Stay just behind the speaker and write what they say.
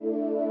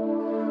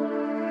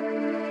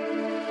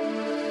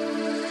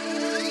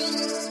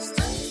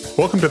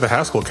Welcome to the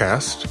Haskell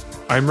Cast.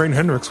 I'm Rain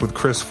Hendricks with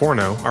Chris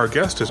Forno. Our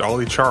guest is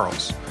Ollie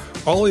Charles.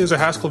 Ollie is a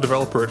Haskell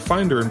developer at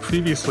Fynder and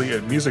previously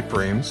at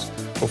MusicBrainz,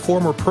 a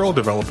former Perl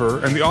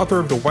developer and the author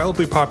of the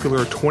wildly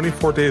popular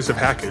 24 Days of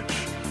Hackage.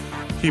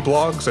 He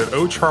blogs at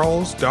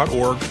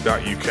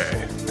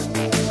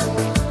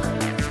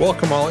ocharles.org.uk.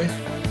 Welcome, Ollie.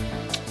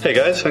 Hey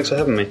guys, thanks for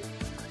having me.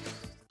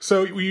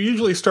 So we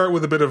usually start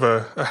with a bit of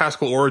a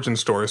Haskell origin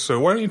story, so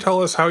why don't you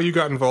tell us how you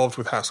got involved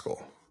with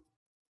Haskell?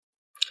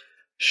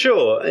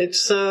 Sure,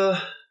 it's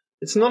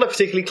not a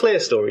particularly clear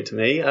story to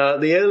me.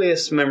 The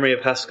earliest memory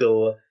of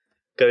Haskell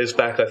goes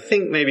back, I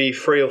think, maybe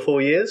 3 or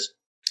 4 years.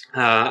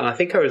 And I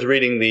think I was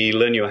reading the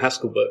Learn Your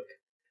Haskell book,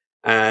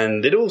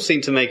 and it all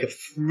seemed to make a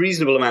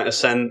reasonable amount of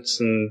sense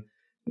and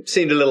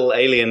seemed a little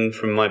alien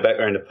from my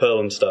background of Perl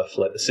and stuff,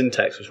 like the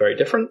syntax was very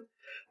different.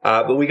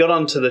 But we got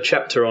on to the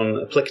chapter on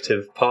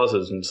applicative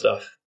parsers and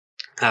stuff.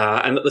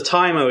 And at the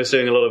time, I was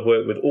doing a lot of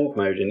work with org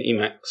mode in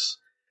Emacs.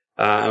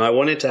 And I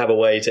wanted to have a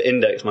way to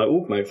index my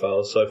org mode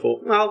files. So I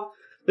thought, well,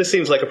 this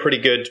seems like a pretty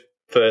good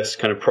first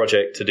kind of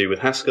project to do with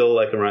Haskell.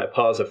 I can write a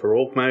parser for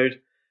org mode.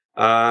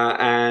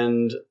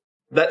 And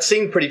that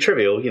seemed pretty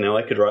trivial. You know,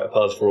 I could write a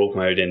parser for org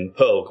mode in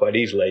Perl quite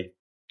easily.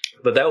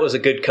 But that was a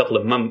good couple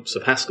of months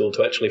of Haskell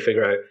to actually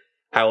figure out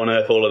how on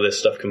earth all of this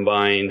stuff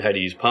combined, how to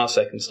use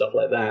parsec and stuff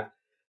like that.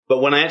 But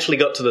when I actually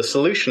got to the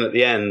solution at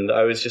the end,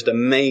 I was just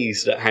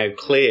amazed at how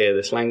clear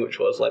this language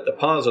was. Like the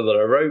parser that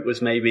I wrote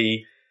was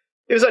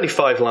it was only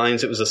 5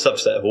 lines. It was a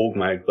subset of org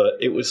mode, but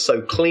it was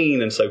so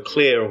clean and so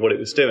clear of what it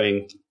was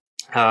doing.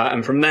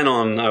 And from then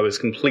on, I was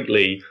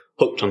completely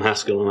hooked on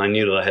Haskell, and I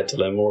knew that I had to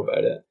learn more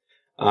about it.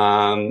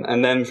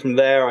 And then from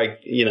there, I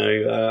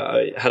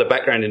had a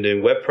background in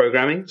doing web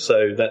programming,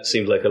 so that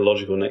seemed like a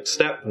logical next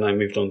step. And I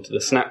moved on to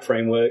the Snap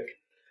framework.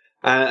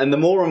 And the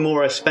more and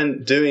more I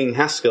spent doing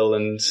Haskell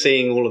and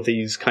seeing all of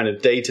these kind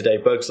of day-to-day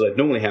bugs that I'd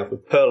normally have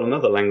with Perl and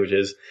other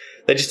languages,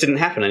 they just didn't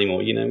happen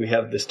anymore. You know, we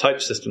have this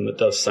type system that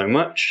does so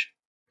much.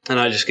 And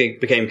I just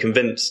became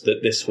convinced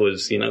that this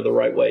was, the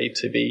right way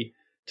to be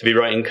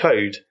writing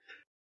code.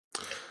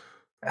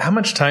 How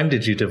much time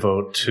did you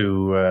devote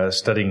to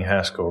studying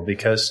Haskell?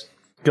 Because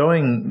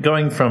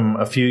going from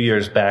a few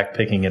years back,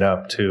 picking it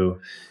up, to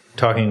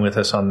talking with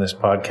us on this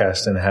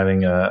podcast and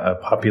having a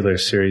popular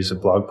series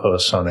of blog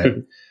posts on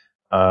it,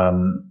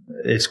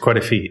 it's quite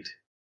a feat.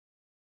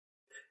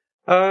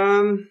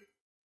 Well,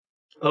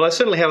 I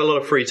certainly have a lot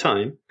of free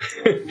time.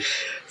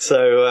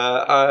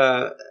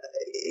 So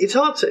it's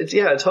hard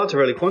to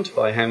really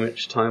quantify how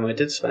much time I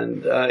did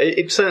spend.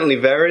 It certainly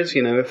varies.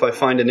 You know, if I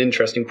find an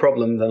interesting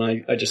problem,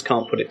 then I just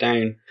can't put it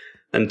down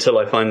until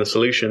I find the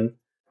solution.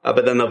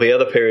 But then there'll be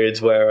other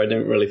periods where I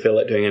don't really feel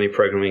like doing any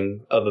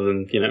programming other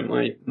than,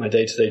 my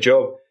day-to-day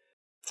job.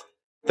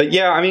 But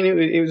yeah, I mean,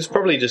 it was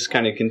probably just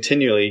kind of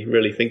continually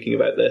really thinking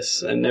about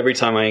this. And every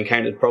time I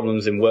encountered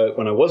problems in work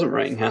when I wasn't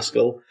writing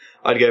Haskell,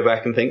 I'd go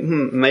back and think,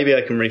 maybe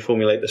I can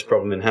reformulate this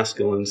problem in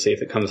Haskell and see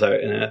if it comes out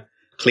in a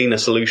cleaner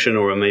solution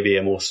or maybe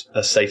a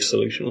safe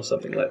solution or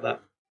something like that.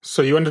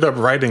 So you ended up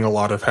writing a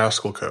lot of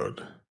Haskell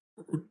code.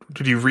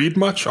 Did you read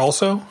much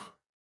also?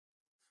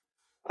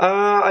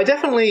 I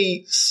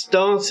definitely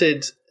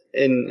started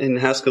in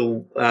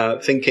Haskell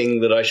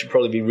thinking that I should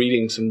probably be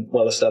reading some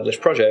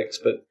well-established projects,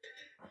 but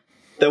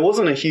there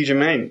wasn't a huge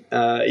amount,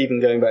 even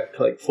going back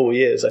like 4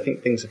 years. I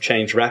think things have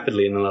changed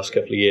rapidly in the last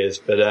couple of years,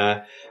 but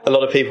a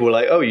lot of people were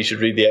like, oh, you should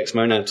read the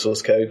Xmonad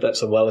source code.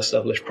 That's a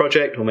well-established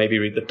project, or maybe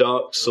read the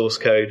Dart source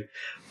code.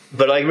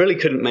 But I really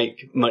couldn't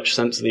make much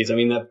sense of these. I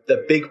mean,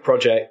 they're big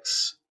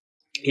projects.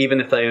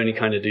 Even if they only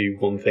kind of do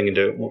one thing and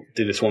do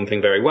this one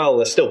thing very well,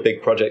 they're still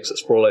big projects that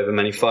sprawl over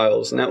many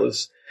files, and that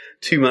was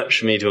too much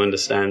for me to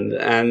understand.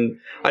 And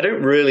I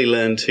don't really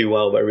learn too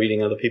well by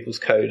reading other people's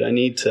code. I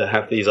need to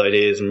have these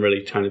ideas and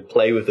really kind of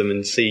play with them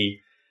and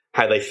see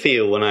how they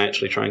feel when I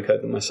actually try and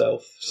code them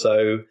myself.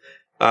 So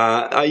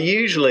I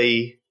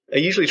usually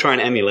try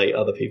and emulate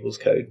other people's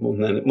code more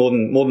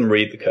than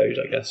read the code,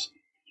 I guess.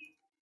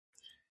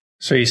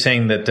 So you're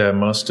saying that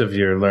most of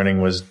your learning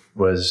was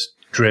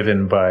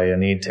driven by a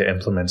need to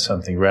implement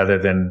something rather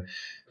than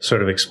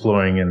sort of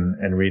exploring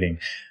and reading.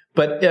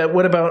 But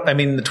what about, I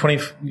mean,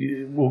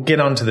 we'll get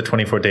on to the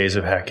 24 Days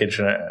of Hackage,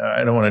 and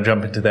I don't want to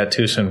jump into that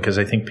too soon because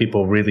I think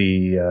people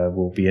really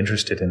will be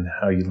interested in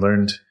how you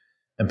learned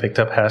and picked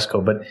up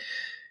Haskell. But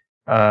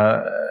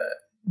was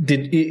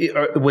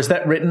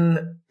that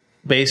written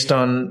based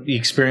on the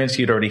experience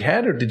you'd already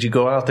had, or did you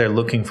go out there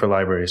looking for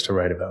libraries to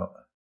write about?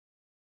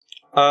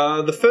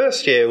 The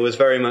first year was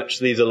very much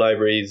these are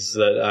libraries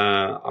that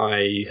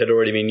I had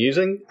already been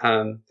using.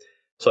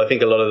 So I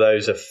think a lot of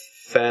those are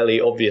fairly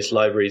obvious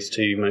libraries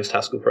to most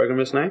Haskell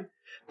programmers now.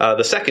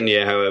 The second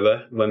year,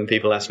 however, when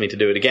people asked me to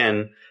do it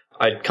again,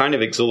 I'd kind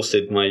of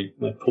exhausted my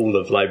pool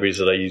of libraries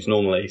that I use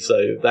normally.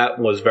 So that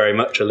was very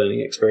much a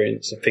learning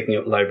experience of picking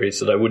up libraries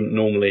that I wouldn't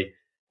normally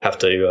have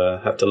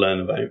to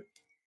learn about.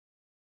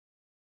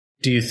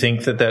 Do you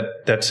think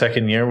that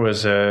second year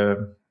was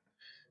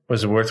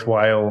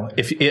worthwhile?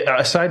 If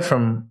aside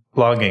from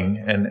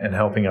blogging and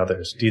helping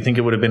others, do you think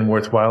it would have been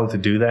worthwhile to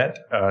do that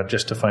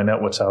just to find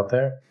out what's out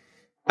there?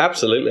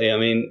 Absolutely. I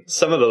mean,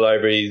 some of the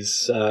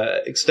libraries,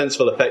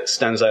 Extensible Effects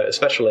stands out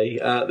especially.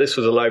 This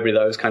was a library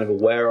that I was kind of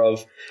aware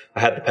of. I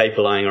had the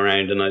paper lying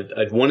around and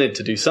I'd wanted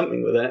to do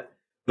something with it,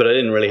 but I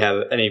didn't really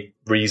have any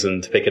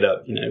reason to pick it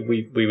up.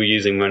 We were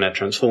using monad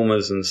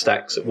transformers and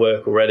stacks at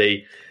work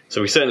already,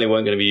 so we certainly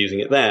weren't going to be using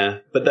it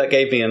there. But that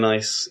gave me a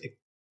nice,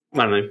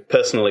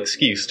 personal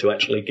excuse to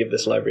actually give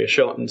this library a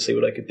shot and see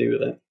what I could do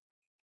with it.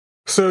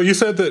 So you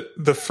said that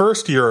the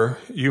first year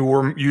you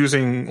were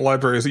using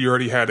libraries that you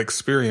already had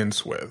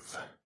experience with.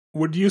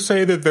 Would you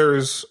say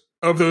that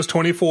of those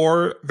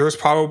 24, there's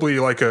probably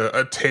like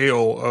a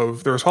tail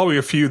of, there's probably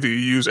a few that you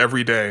use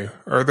every day.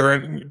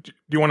 Do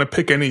you want to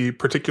pick any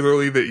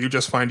particularly that you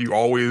just find you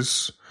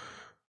always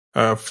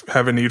have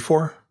a need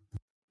for?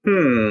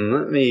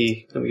 Let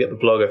me get the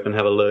blog up and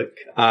have a look.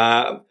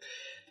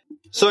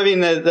 So, I mean,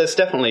 there's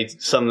definitely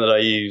some that I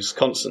use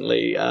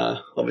constantly.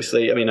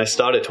 Obviously, I mean, I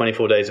started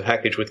 24 Days of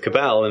Hackage with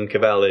Cabal, and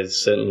Cabal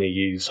is certainly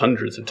used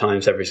hundreds of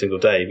times every single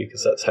day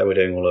because that's how we're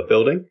doing all our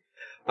building.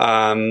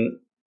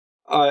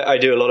 I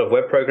do a lot of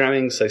web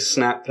programming, so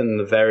Snap and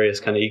the various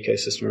kind of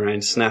ecosystem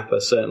around Snap are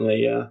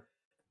certainly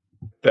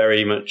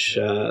very much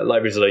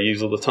libraries that I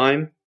use all the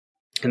time.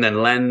 And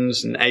then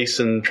Lens and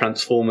ASIN,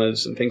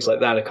 transformers and things like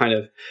that are kind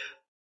of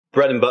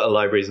bread and butter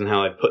libraries and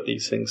how I put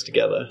these things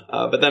together.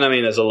 But then, I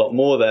mean, there's a lot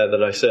more there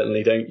that I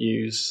certainly don't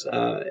use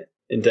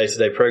in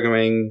day-to-day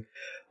programming.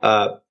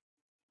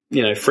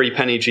 Free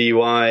Penny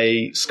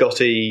GUI,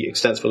 Scotty,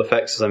 Extensible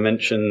Effects, as I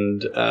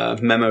mentioned,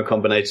 memo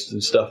combinators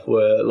and stuff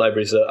were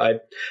libraries that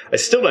I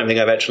still don't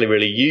think I've actually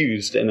really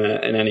used in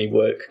any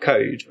work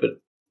code, but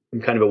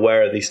I'm kind of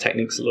aware of these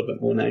techniques a little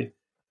bit more now.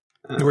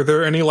 Were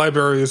there any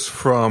libraries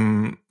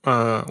from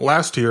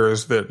last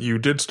year's that you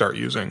did start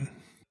using?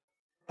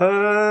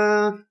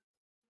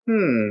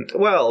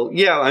 Well,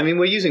 yeah, I mean,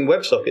 we're using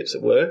WebSockets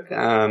at work,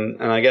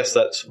 and I guess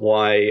that's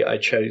why I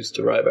chose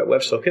to write about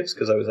WebSockets,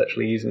 because I was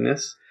actually using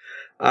this.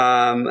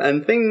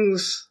 And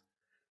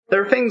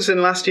there are things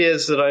in last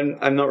year's that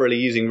I'm not really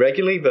using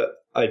regularly, but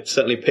I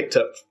certainly picked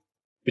up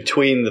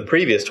between the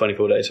previous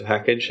 24 Days of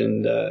Hackage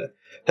and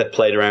had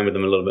played around with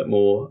them a little bit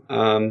more.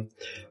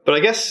 But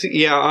I guess,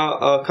 yeah,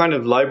 our kind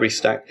of library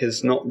stack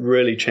has not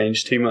really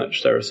changed too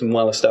much. There are some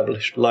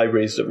well-established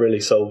libraries that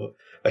really solve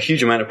a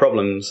huge amount of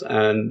problems,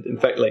 and in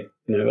fact, a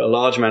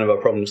large amount of our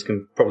problems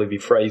can probably be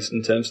phrased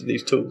in terms of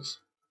these tools.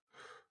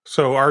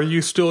 So are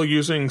you still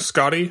using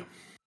Scotty?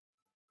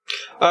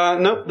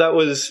 No, that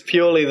was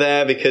purely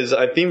there because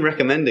I've been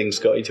recommending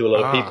Scotty to a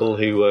lot of people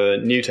who were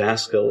new to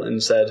Haskell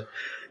and said,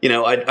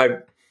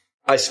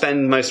 I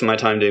spend most of my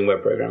time doing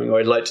web programming, or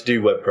I'd like to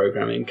do web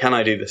programming. Can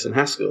I do this in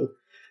Haskell?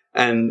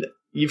 And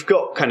you've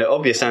got kind of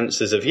obvious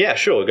answers of, yeah,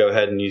 sure, go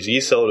ahead and use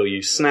Yisold or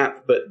use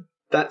Snap, but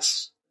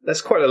that's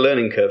quite a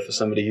learning curve for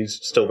somebody who's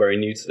still very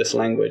new to this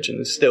language,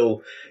 and is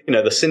still,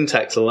 the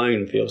syntax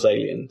alone feels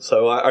alien.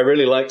 So I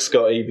really like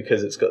Scotty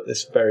because it's got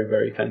this very,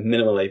 very kind of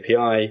minimal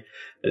API,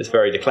 and it's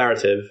very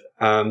declarative.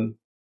 And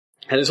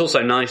it's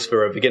also nice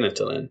for a beginner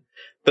to learn.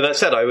 But that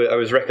said, I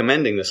was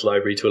recommending this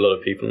library to a lot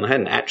of people, and I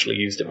hadn't actually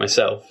used it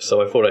myself.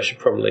 So I thought I should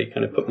probably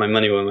kind of put my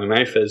money where my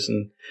mouth is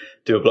and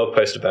do a blog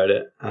post about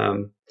it.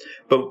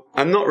 But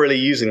I'm not really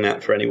using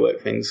that for any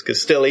work things,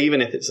 because still,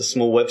 even if it's a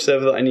small web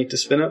server that I need to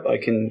spin up, I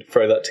can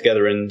throw that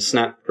together in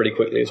Snap pretty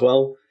quickly as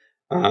well.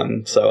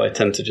 So I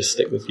tend to just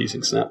stick with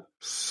using Snap.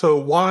 So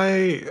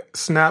why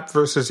Snap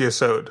versus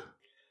Yisold?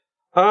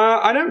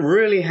 I don't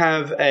really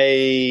have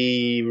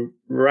a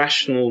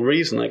rational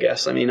reason, I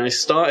guess. I mean, I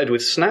started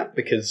with Snap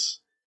because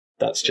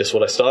that's just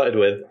what I started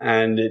with,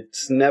 and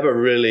it's never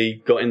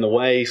really got in the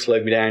way,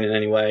 slowed me down in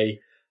any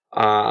way.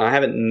 I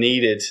haven't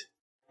needed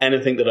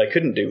anything that I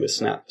couldn't do with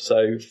Snap.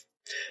 So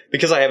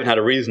because I haven't had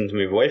a reason to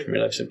move away from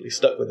it, I've simply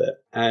stuck with it.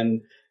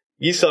 And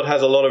Yisold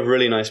has a lot of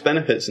really nice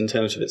benefits in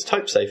terms of its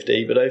type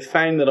safety, but I've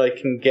found that I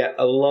can get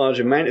a large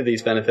amount of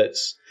these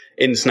benefits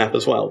in Snap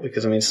as well,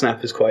 because, I mean,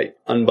 Snap is quite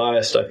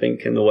unbiased, I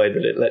think, in the way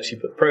that it lets you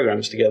put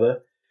programs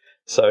together.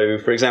 So,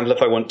 for example,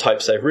 if I want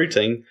type-safe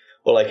routing,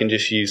 well, I can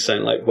just use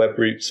something like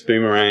WebRoots,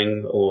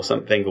 Boomerang, or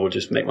something, or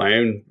just make my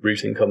own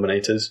routing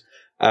combinators,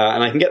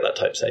 and I can get that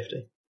type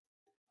safety.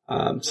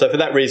 So for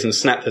that reason,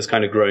 Snap has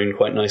kind of grown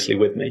quite nicely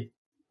with me.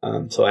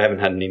 So I haven't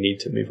had any need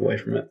to move away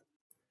from it.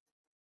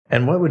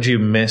 And what would you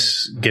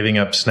miss giving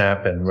up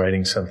Snap and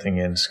writing something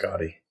in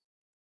Scotty?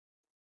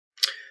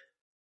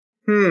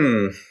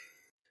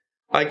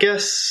 I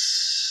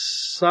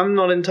guess I'm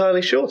not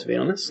entirely sure, to be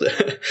honest.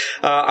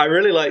 I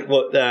really like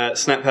what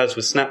Snap has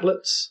with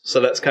snaplets. So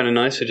that's kind of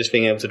nice for just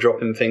being able to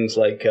drop in things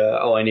like,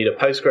 I need a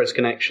Postgres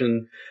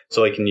connection,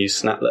 so I can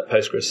use Snaplet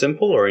Postgres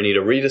Simple, or I need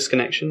a Redis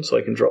connection, so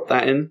I can drop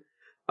that in.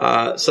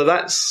 So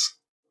that's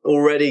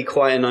already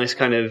quite a nice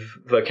kind of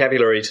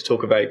vocabulary to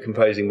talk about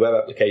composing web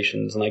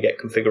applications, and I get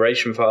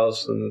configuration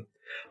files, and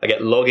I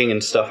get logging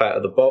and stuff out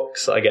of the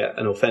box. I get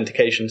an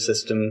authentication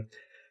system.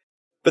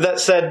 But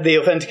that said, the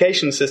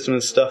authentication system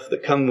and stuff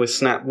that come with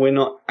Snap, we're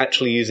not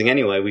actually using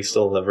anyway. We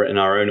still have written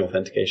our own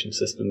authentication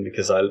system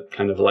because I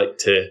kind of like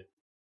to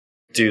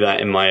do that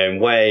in my own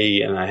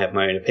way, and I have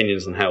my own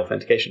opinions on how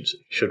authentication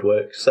should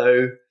work.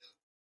 So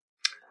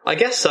I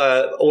guess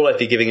all I'd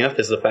be giving up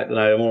is the fact that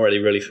I'm already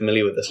really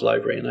familiar with this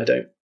library, and I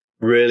don't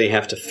really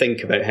have to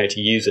think about how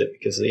to use it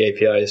because the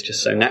API is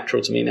just so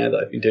natural to me now that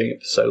I've been doing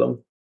it for so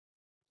long.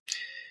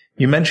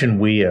 You mentioned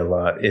we a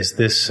lot. Is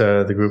this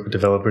the group of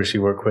developers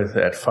you work with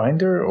at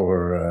Fynder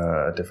or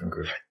a different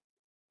group?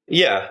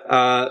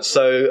 Yeah.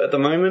 So at the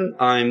moment,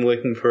 I'm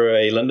working for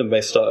a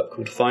London-based startup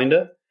called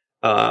Fynder.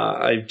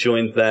 I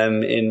joined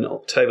them in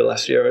October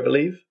last year, I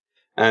believe.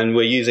 And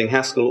we're using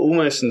Haskell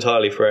almost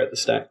entirely throughout the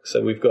stack.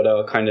 So we've got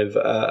our kind of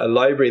a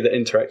library that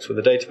interacts with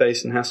the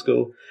database in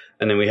Haskell.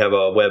 And then we have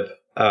our web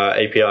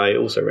API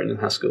also written in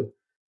Haskell.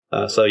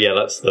 So yeah,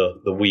 that's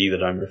the we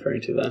that I'm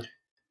referring to there.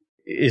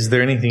 Is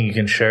there anything you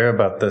can share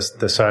about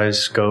the size,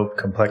 scope,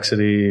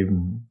 complexity,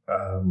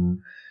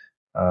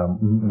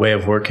 way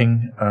of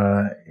working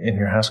in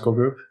your Haskell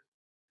group?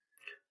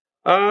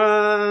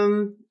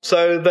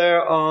 So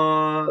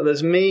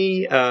there's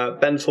me,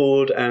 Ben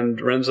Ford, and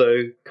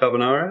Renzo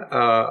Carbonara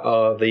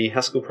are the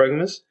Haskell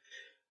programmers.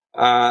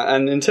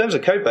 And in terms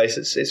of code base,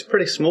 it's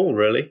pretty small,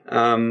 really.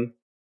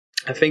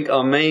 I think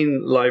our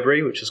main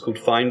library, which is called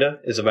Fynder,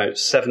 is about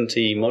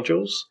 70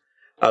 modules.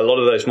 A lot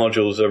of those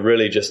modules are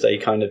really just a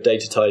kind of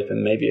data type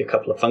and maybe a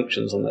couple of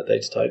functions on that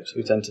data type. So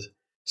we tend to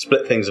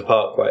split things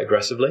apart quite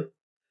aggressively.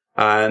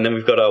 And then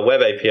we've got our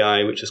web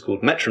API, which is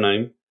called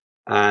Metronome.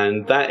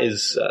 And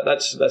that's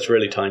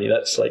really tiny.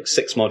 That's like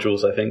 6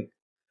 modules, I think.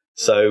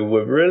 So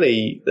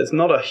there's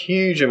not a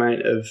huge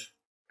amount of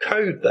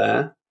code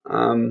there,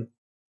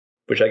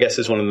 which I guess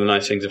is one of the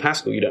nice things of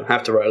Haskell. You don't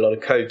have to write a lot of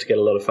code to get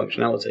a lot of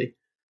functionality.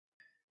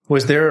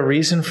 Was there a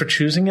reason for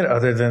choosing it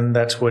other than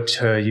that's what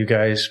you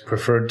guys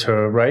preferred to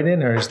write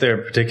in, or is there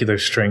a particular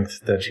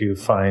strength that you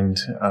find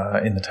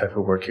in the type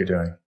of work you're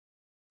doing?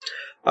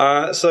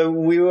 So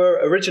we were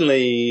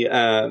originally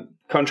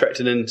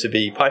contracted in to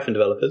be Python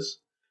developers,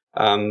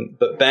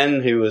 but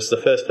Ben, who was the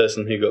first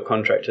person who got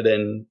contracted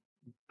in,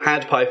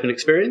 had Python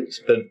experience,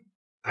 but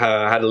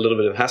had a little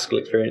bit of Haskell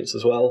experience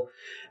as well,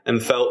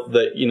 and felt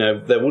that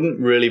there wouldn't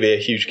really be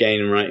a huge gain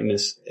in writing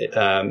this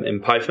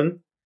in Python.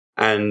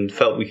 And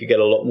felt we could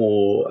get a lot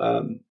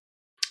more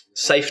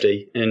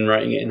safety in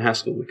writing it in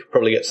Haskell. We could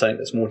probably get something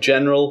that's more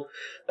general.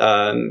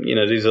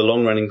 These are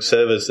long-running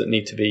servers that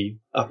need to be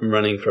up and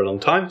running for a long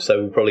time, so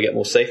we'll probably get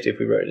more safety if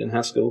we wrote it in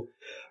Haskell.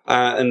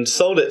 And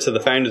sold it to the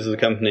founders of the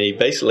company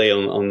basically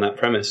on that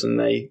premise, and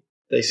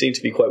they seem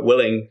to be quite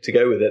willing to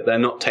go with it. They're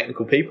not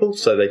technical people,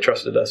 so they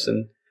trusted us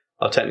in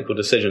our technical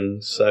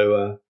decisions.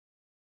 So,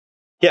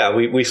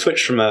 we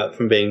switched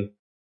from being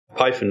a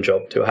Python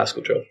job to a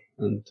Haskell job,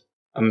 and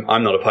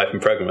I'm not a Python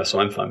programmer, so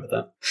I'm fine with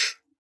that.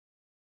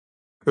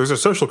 There's a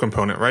social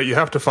component, right? You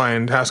have to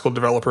find Haskell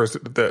developers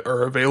that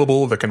are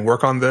available, that can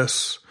work on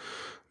this,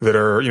 that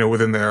are,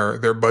 within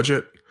their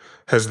budget.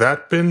 Has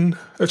that been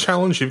a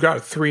challenge? You've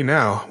got 3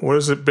 now. What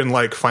has it been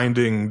like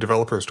finding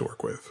developers to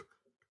work with?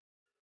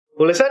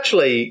 Well, it's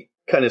actually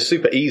kind of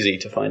super easy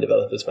to find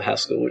developers for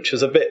Haskell, which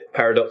is a bit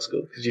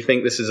paradoxical because you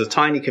think this is a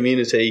tiny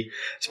community.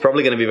 It's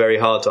probably going to be very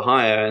hard to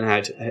hire and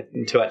how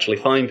to actually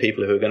find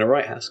people who are going to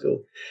write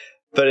Haskell.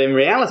 But in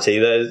reality,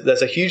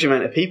 there's a huge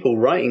amount of people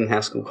writing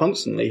Haskell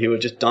constantly who are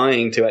just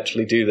dying to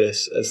actually do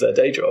this as their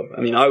day job.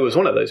 I mean, I was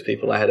one of those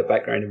people. I had a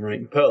background in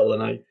writing Perl,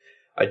 and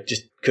I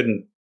just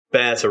couldn't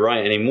bear to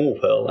write any more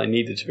Perl. I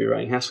needed to be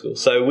writing Haskell.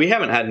 So we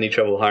haven't had any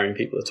trouble hiring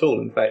people at all.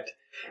 In fact,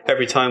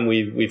 every time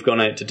we've gone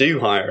out to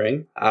do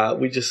hiring,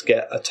 we just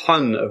get a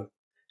ton of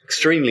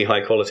extremely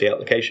high quality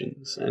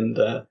applications. And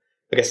I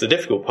guess the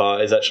difficult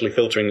part is actually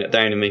filtering that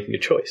down and making a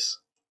choice.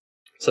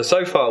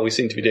 So far we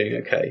seem to be doing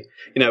okay.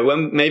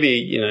 When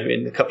maybe,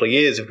 in a couple of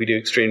years, if we do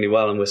extremely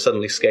well and we're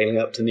suddenly scaling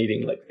up to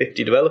needing like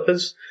 50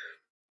 developers,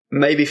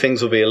 maybe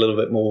things will be a little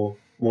bit more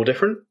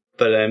different.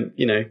 But,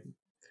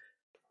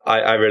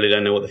 I really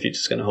don't know what the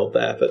future's going to hold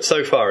there. But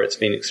so far it's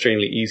been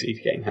extremely easy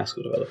to get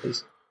Haskell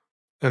developers.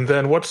 And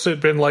then what's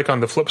it been like on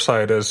the flip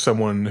side as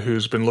someone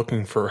who's been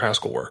looking for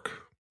Haskell work?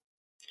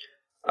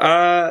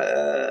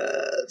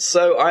 I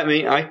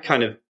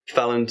kind of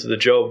fell into the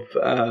job,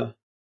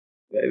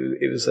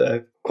 it was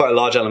quite a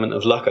large element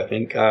of luck, I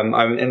think.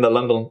 I'm in the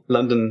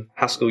London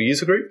Haskell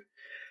user group,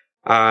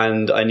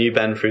 and I knew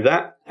Ben through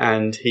that.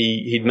 And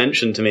he'd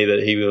mentioned to me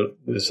that he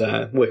was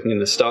working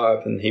in a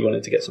startup and he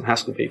wanted to get some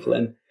Haskell people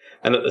in.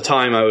 And at the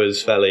time, I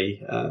was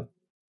fairly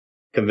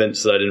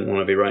convinced that I didn't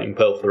want to be writing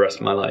Perl for the rest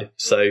of my life.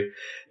 So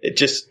it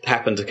just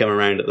happened to come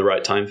around at the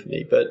right time for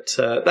me. But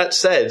that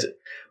said,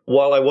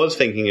 while I was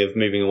thinking of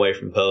moving away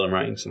from Perl and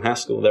writing some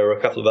Haskell, there were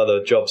a couple of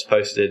other jobs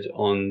posted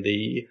on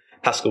the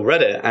Haskell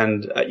Reddit,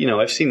 and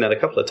I've seen that a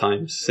couple of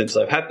times since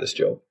I've had this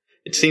job.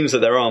 It seems that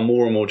there are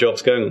more and more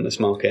jobs going on this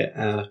market,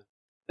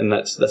 and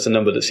that's a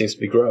number that seems to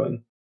be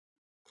growing.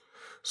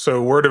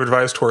 So, word of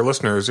advice to our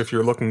listeners: if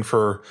you're looking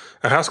for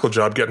a Haskell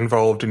job, get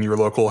involved in your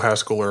local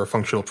Haskell or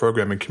functional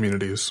programming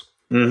communities.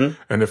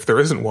 Mm-hmm. And if there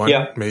isn't one,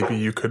 maybe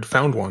you could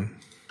found one.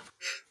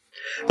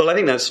 Well, I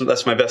think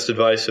that's my best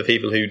advice for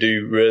people who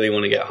do really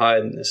want to get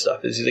hired in this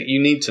stuff, is that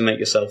you need to make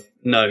yourself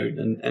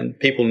known, and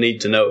people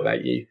need to know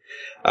about you.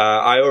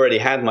 I already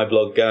had my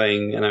blog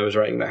going, and I was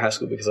writing about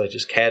Haskell because I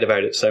just cared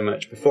about it so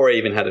much before I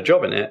even had a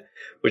job in it,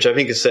 which I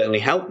think has certainly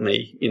helped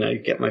me,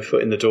 get my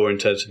foot in the door in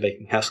terms of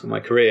making Haskell my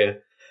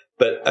career.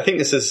 But I think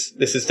this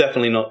is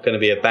definitely not going to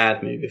be a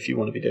bad move if you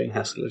want to be doing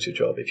Haskell as your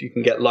job. If you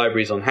can get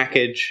libraries on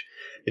Hackage,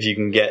 if you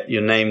can get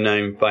your name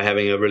known by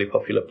having a really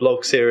popular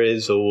blog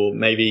series, or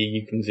maybe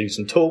you can do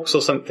some talks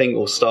or something,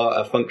 or start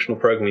a functional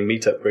programming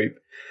meetup group.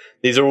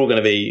 These are all going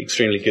to be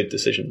extremely good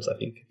decisions, I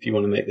think, if you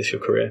want to make this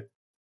your career.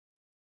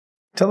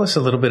 Tell us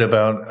a little bit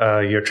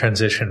about your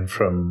transition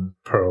from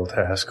Perl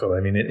to Haskell.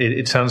 I mean,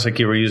 it sounds like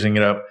you were using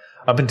it up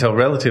until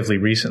relatively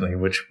recently,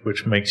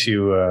 which makes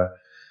you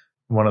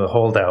one of the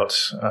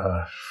holdouts,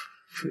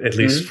 at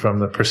least from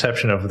the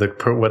perception of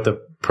what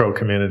the Perl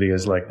community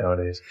is like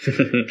nowadays.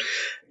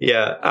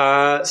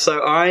 Yeah.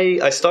 So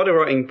I started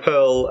writing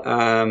Perl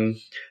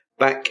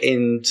back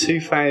in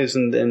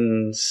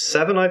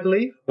 2007, I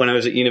believe, when I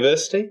was at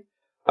university.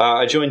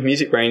 I joined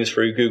MusicBrainz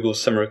through Google's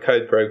Summer of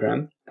Code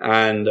program,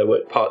 and I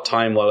worked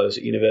part-time while I was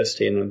at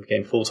university and then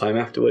became full-time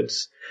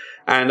afterwards.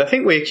 And I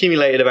think we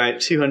accumulated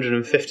about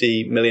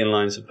 250 million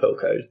lines of Perl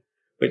code,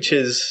 which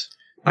is,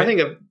 I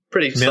think, a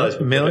pretty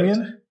sizable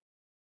million?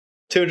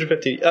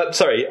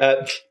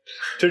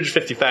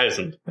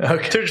 250,000.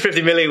 Okay.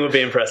 250 million would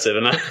be impressive,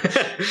 and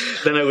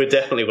then I would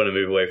definitely want to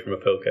move away from a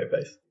Perl code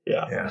base.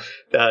 Yeah.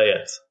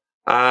 Yes.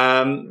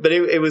 But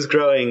it was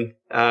growing.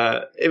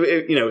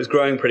 It was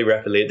growing pretty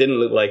rapidly. It didn't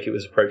look like it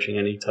was approaching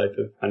any type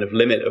of kind of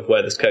limit of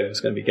where this code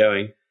was going to be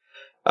going.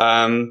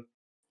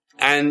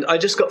 And I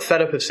just got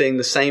fed up of seeing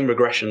the same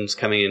regressions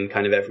coming in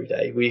kind of every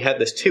day. We had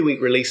this 2-week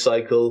release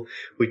cycle.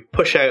 We'd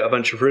push out a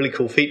bunch of really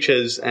cool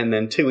features, and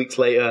then 2 weeks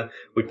later,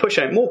 we'd push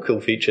out more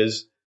cool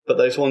features, but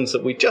those ones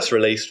that we just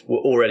released were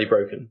already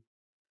broken.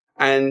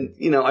 And,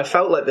 I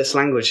felt like this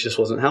language just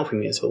wasn't helping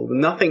me at all.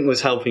 Nothing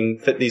was helping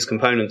fit these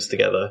components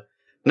together.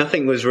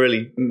 Nothing was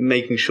really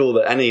making sure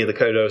that any of the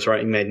code I was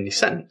writing made any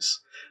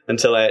sense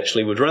until I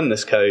actually would run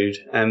this code.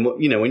 And,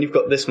 when you've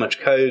got this much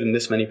code and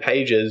this many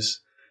pages,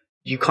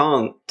 you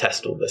can't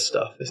test all this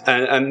stuff.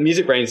 And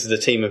MusicBrainz is a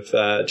team of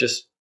I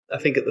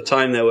think at the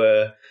time there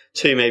were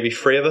 2, maybe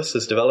 3 of us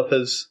as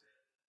developers.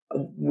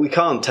 We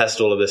can't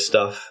test all of this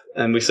stuff,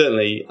 and we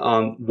certainly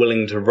aren't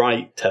willing to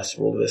write tests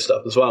for all of this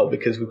stuff as well,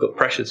 because we've got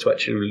pressures to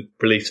actually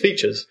release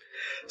features.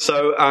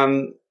 So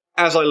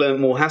as I learned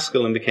more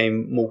Haskell and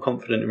became more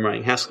confident in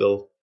writing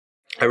Haskell,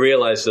 I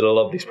realized that a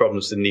lot of these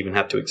problems didn't even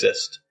have to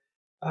exist.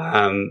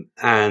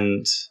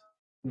 And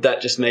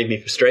that just made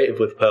me frustrated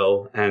with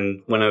Perl.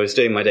 And when I was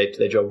doing my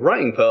day-to-day job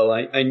writing Perl,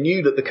 I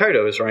knew that the code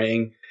I was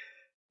writing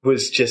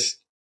was just,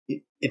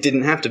 it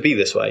didn't have to be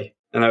this way.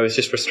 And I was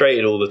just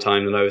frustrated all the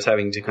time that I was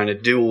having to kind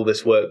of do all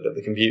this work that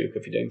the computer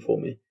could be doing for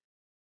me.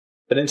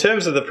 But in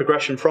terms of the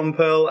progression from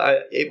Perl,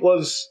 it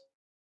was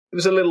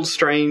a little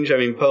strange. I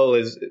mean, Perl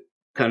is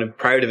kind of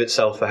proud of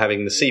itself for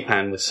having the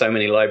CPAN with so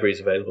many libraries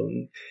available.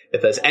 And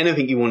if there's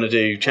anything you want to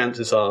do,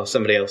 chances are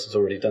somebody else has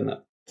already done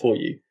that for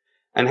you.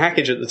 And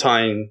Hackage at the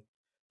time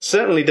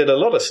certainly did a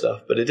lot of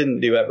stuff, but it didn't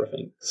do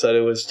everything. So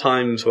there was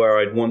times where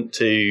I'd want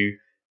to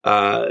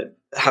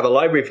have a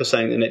library for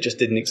something and it just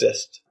didn't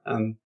exist.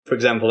 For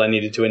example, I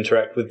needed to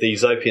interact with the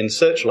Zypian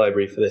search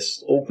library for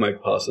this org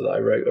mode parser that I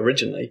wrote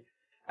originally,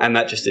 and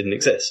that just didn't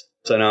exist.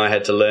 So now I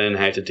had to learn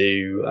how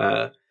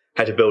to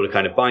build a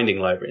kind of binding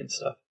library and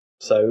stuff.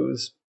 So it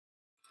was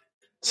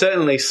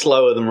certainly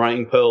slower than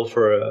writing Perl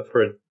for a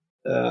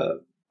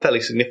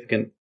fairly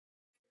significant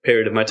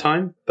period of my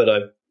time, but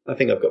I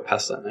think I've got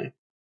past that now.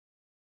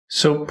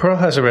 So Perl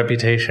has a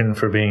reputation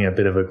for being a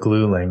bit of a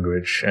glue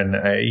language, and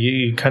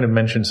you kind of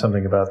mentioned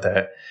something about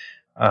that.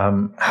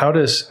 How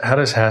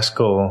does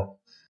Haskell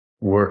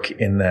work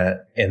in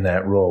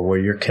that role where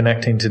you're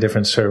connecting to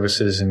different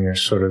services and you're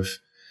sort of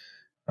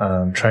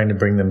trying to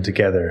bring them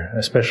together,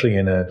 especially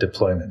in a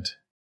deployment?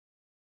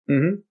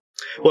 Mm-hmm.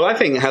 Well, I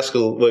think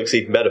Haskell works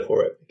even better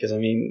for it because, I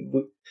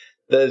mean,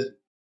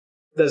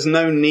 there's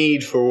no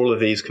need for all of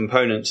these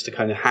components to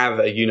kind of have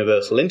a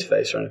universal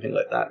interface or anything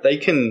like that. They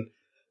can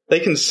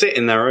sit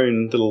in their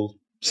own little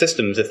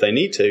systems if they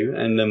need to,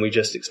 and then we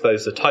just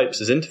expose the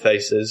types as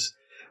interfaces.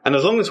 And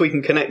as long as we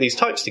can connect these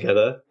types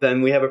together,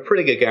 then we have a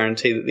pretty good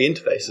guarantee that the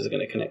interfaces are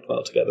going to connect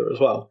well together as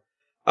well.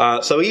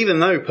 So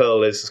even though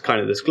Perl is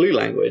kind of this glue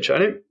language, I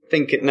don't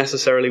think it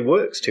necessarily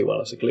works too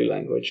well as a glue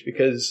language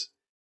because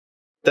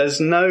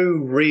there's no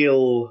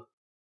real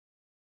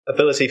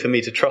ability for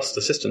me to trust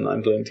the system that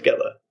I'm gluing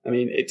together. I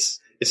mean, it's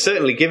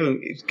certainly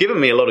given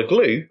me a lot of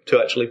glue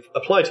to actually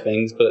apply to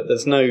things, but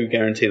there's no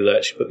guarantee that I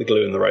actually put the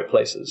glue in the right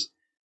places.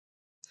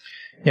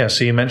 Yeah,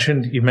 so you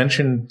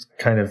mentioned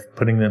kind of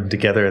putting them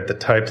together at the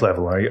type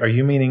level. Are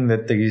you meaning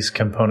that these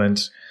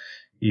components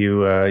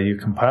you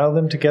compile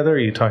them together? Or are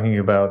you talking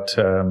about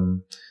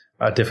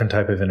a different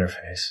type of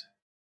interface?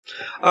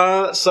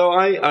 So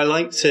I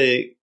like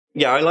to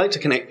yeah, I like to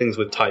connect things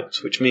with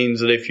types, which means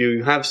that if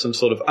you have some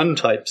sort of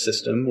untyped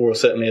system, or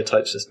certainly a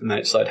type system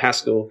outside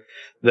Haskell,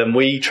 then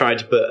we try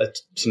to put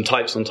some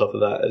types on top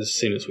of that as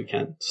soon as we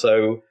can.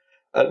 So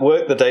at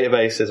work, the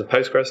database is a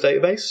Postgres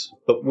database,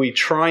 but we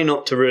try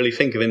not to really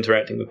think of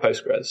interacting with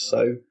Postgres.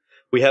 So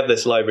we have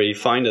this library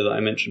Fynder that I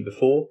mentioned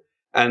before,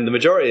 and the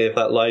majority of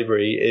that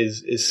library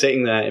is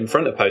sitting there in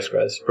front of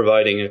Postgres,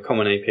 providing a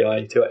common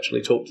API to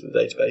actually talk to the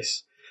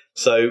database.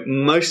 So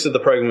most of the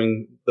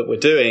programming that we're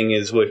doing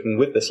is working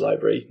with this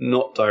library,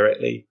 not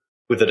directly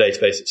with the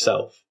database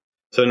itself.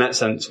 So in that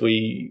sense,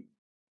 we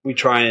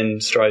try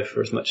and strive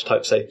for as much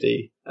type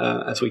safety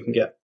as we can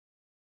get.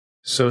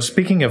 So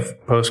speaking of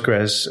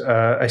Postgres,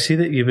 I see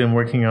that you've been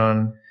working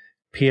on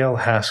PL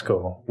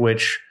Haskell,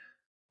 which,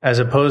 as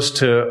opposed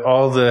to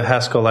all the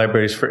Haskell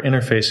libraries for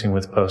interfacing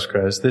with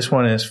Postgres, this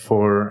one is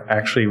for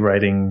actually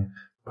writing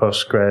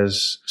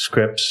Postgres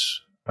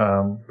scripts,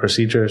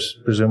 procedures,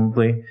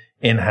 presumably,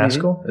 in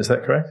Haskell. Mm-hmm. Is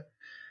that correct?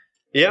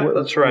 Yeah,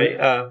 that's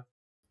right.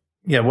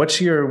 Yeah,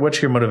 what's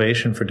your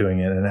motivation for doing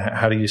it, and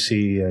how do you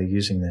see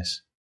using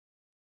this?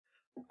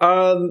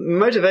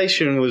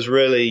 Motivation was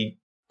really,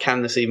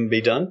 can this even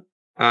be done?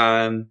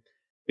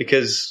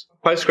 Because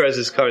Postgres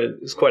is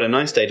quite a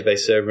nice database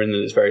server in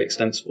that it's very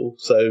extensible.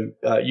 So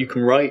you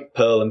can write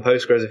Perl and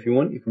Postgres if you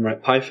want. You can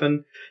write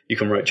Python. You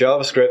can write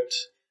JavaScript.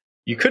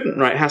 You couldn't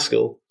write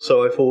Haskell.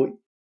 So I thought,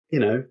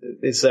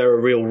 is there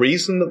a real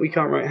reason that we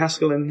can't write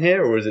Haskell in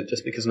here, or is it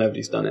just because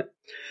nobody's done it?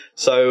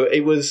 So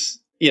it was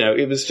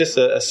just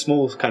a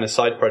small kind of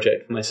side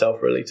project for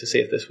myself, really, to see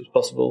if this was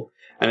possible.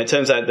 And it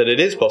turns out that it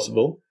is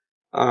possible.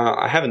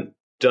 I haven't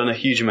done a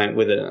huge amount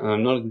with it, and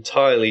I'm not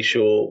entirely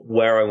sure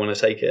where I want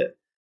to take it.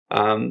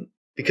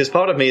 Because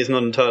part of me is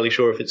not entirely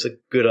sure if it's a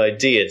good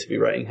idea to be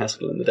writing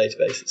Haskell in the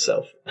database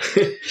itself.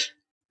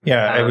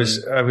 Yeah, I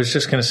was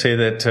just going to say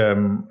that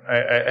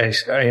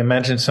I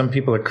imagine some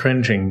people are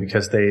cringing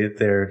because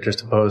they're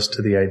just opposed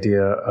to the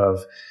idea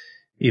of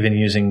even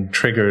using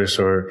triggers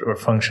or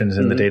functions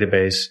in the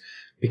database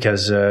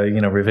because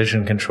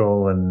revision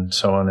control and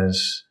so on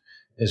is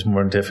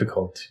more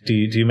difficult. Do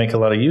you make a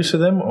lot of use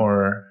of them,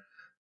 or?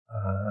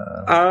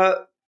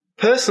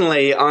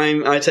 Personally,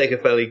 I take a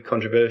fairly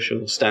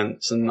controversial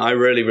stance, and I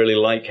really, really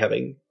like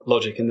having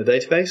logic in the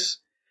database,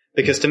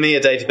 because to me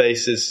a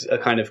database is a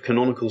kind of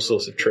canonical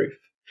source of truth,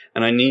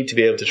 and I need to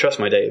be able to trust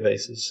my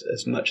database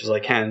as much as I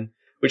can,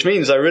 which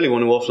means I really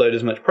want to offload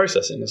as much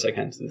processing as I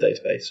can to the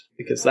database,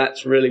 because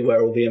that's really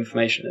where all the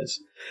information is.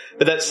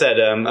 But that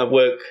said, at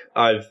work,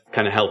 I've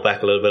kind of held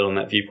back a little bit on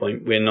that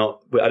viewpoint.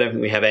 I don't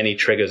think we have any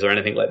triggers or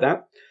anything like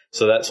that,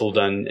 so that's all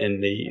done in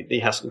the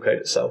Haskell code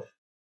itself.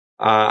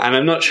 And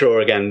I'm not sure,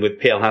 again,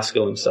 with PL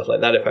Haskell and stuff like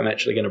that, if I'm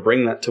actually going to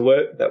bring that to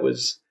work. That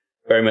was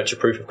very much a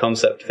proof of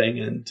concept thing,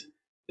 and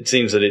it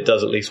seems that it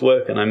does at least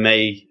work, and I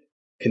may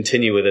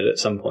continue with it at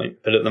some point.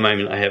 But at the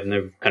moment, I have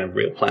no kind of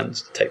real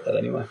plans to take that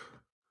anywhere.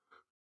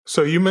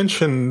 So you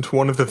mentioned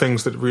one of the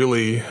things that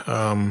really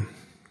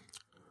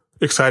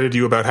excited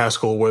you about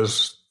Haskell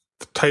was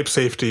type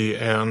safety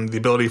and the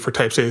ability for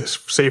type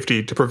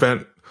safety to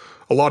prevent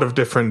a lot of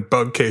different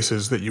bug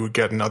cases that you would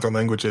get in other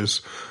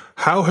languages.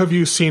 How have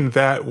you seen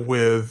that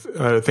with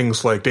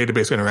things like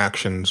database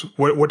interactions?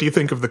 What do you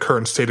think of the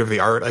current state of the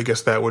art? I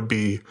guess that would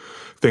be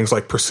things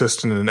like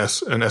persistent and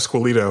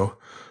Esqueleto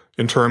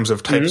in terms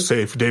of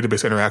type-safe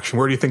database interaction.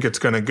 Where do you think it's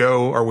going to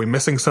go? Are we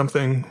missing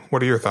something?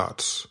 What are your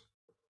thoughts?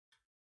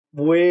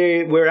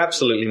 We're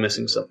absolutely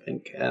missing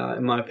something,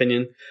 in my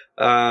opinion.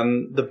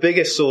 The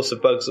biggest source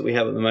of bugs that we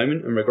have at the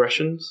moment and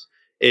regressions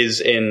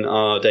is in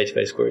our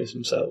database queries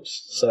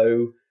themselves.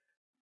 So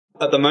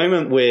at the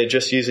moment, we're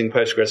just using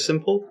Postgres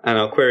simple, and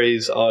our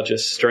queries are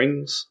just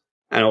strings.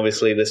 And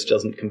obviously, this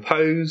doesn't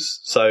compose.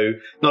 So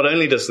not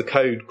only does the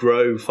code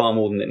grow far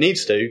more than it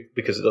needs to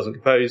because it doesn't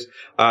compose,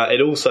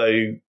 it also,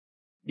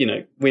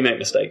 we make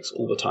mistakes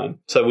all the time.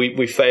 So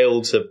we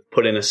fail to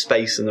put in a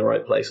space in the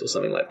right place or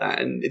something like that.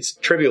 And it's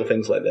trivial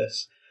things like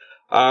this.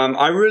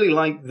 I really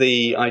like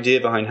the idea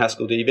behind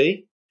Haskell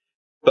DB,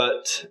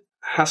 but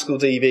Haskell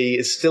DB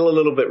is still a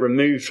little bit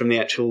removed from the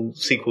actual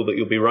SQL that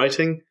you'll be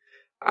writing.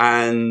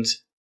 And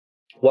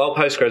while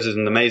Postgres is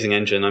an amazing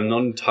engine, I'm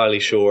not entirely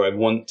sure I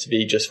want to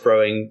be just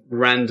throwing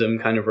random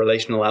kind of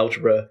relational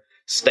algebra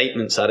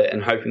statements at it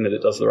and hoping that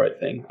it does the right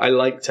thing. I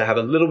like to have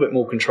a little bit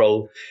more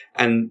control,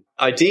 and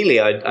ideally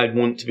I'd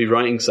want to be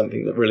writing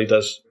something that really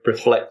does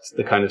reflect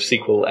the kind of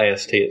SQL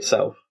AST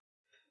itself.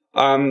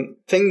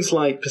 Things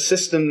like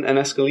persistent and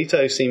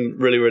Esqueleto seem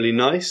really, really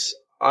nice.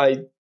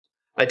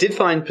 I did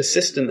find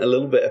persistent a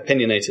little bit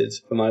opinionated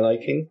for my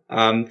liking.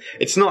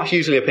 It's not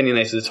hugely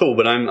opinionated at all,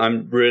 but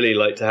I'm really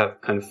like to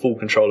have kind of full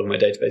control of my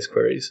database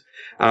queries.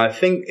 And I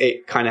think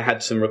it kind of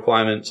had some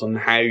requirements on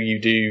how you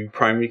do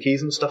primary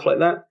keys and stuff like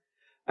that.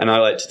 And I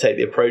like to take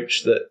the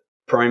approach that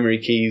primary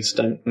keys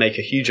don't make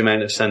a huge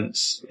amount of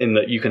sense in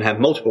that you can have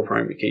multiple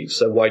primary keys.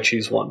 So why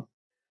choose one?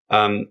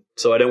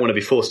 So I don't want to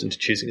be forced into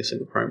choosing a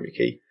single primary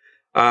key.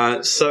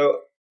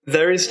 So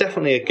there is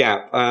definitely a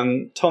gap.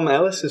 Tom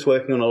Ellis is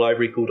working on a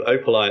library called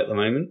Opaleye at the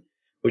moment,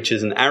 which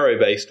is an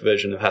arrow-based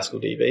version of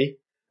Haskell DB.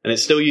 And it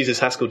still uses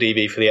Haskell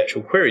DB for the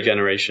actual query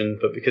generation,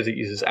 but because it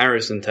uses arrow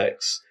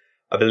syntax,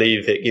 I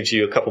believe it gives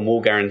you a couple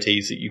more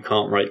guarantees that you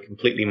can't write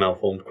completely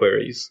malformed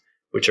queries,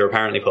 which are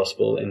apparently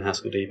possible in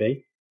Haskell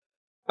DB.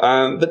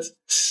 But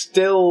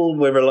still,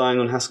 we're relying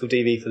on Haskell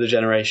DB for the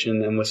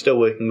generation, and we're still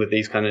working with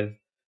these kind of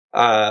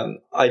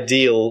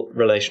ideal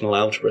relational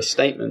algebra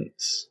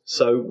statements.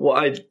 So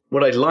what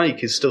I'd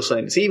like is still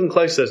something that's even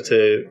closer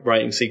to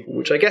writing SQL,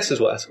 which I guess is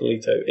what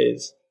Haskellito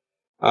is.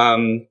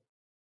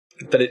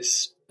 But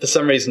it's, for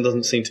some reason,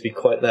 doesn't seem to be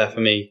quite there for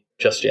me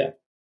just yet.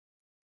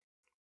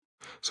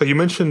 So you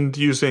mentioned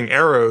using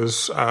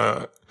arrows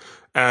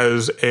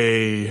as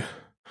a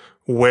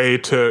way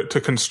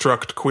to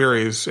construct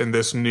queries in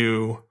this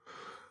new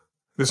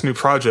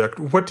project.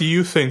 What do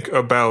you think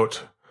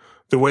about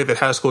the way that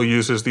Haskell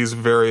uses these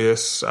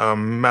various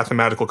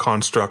mathematical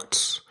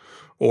constructs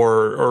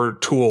or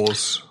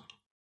tools?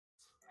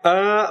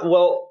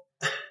 Well,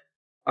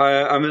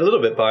 I'm a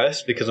little bit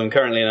biased because I'm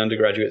currently an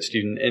undergraduate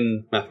student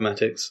in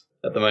mathematics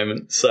at the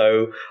moment.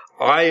 So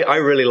I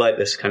really like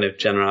this kind of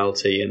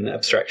generality and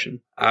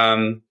abstraction.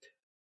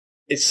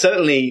 It's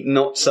certainly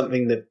not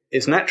something that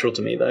is natural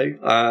to me, though.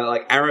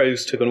 Like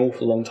arrows took an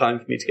awful long time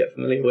for me to get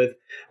familiar with.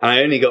 And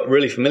I only got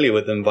really familiar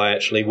with them by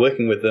actually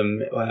working with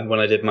them when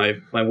I did my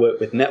work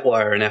with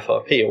NetWire and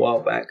FRP a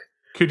while back.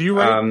 Could you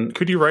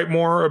write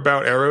more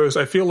about arrows?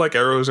 I feel like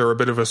arrows are a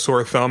bit of a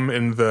sore thumb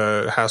in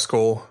the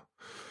Haskell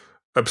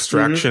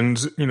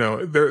abstractions. Mm-hmm. You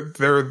know,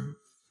 they're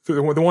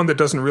the one that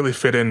doesn't really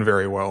fit in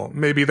very well.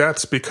 Maybe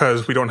that's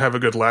because we don't have a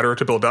good ladder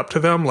to build up to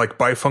them. Like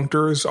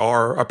bifunctors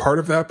are a part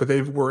of that, but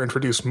they were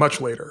introduced much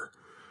later.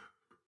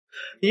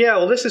 Yeah,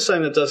 well, this is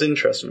something that does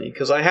interest me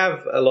because I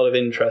have a lot of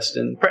interest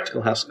in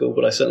practical Haskell,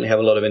 but I certainly have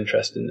a lot of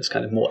interest in this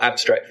kind of more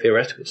abstract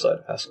theoretical side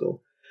of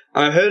Haskell.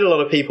 And I've heard a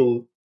lot of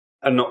people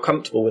are not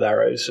comfortable with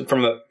arrows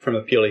from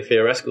a purely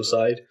theoretical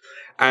side.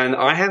 And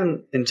I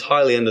haven't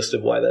entirely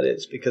understood why that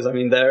is because, I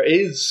mean, there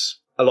is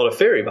a lot of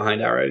theory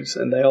behind arrows,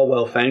 and they are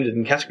well founded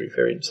in category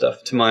theory and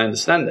stuff, to my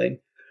understanding.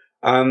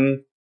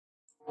 And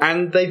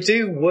they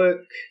do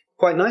work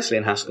quite nicely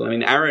in Haskell. I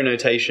mean, arrow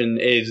notation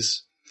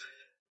it's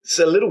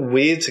a little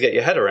weird to get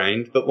your head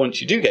around, but once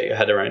you do get your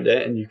head around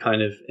it and you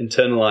kind of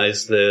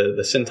internalize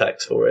the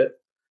syntax for it,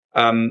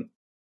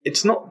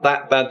 it's not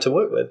that bad to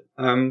work with.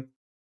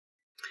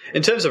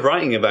 In terms of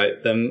writing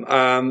about them,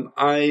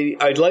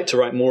 I'd like to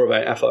write more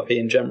about FRP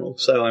in general.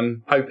 So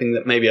I'm hoping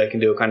that maybe I can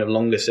do a kind of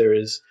longer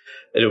series.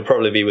 It'll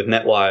probably be with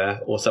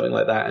NetWire or something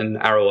like that and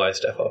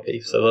arrowized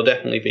FRP. So there'll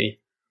definitely be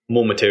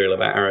more material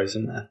about arrows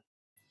in there.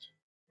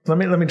 Let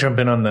me jump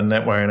in on the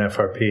NetWire and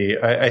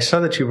FRP. I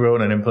saw that you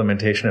wrote an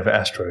implementation of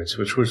asteroids,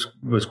 which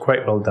was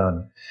quite well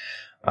done.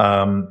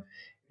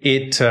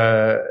 It's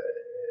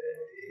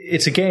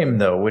a game,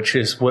 though, which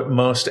is what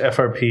most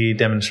FRP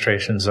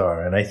demonstrations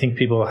are. And I think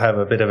people have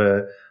a bit of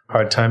a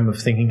hard time of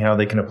thinking how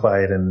they can apply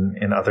it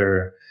in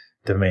other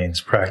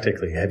domains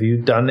practically. Have you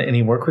done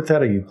any work with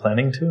that? Are you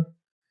planning to?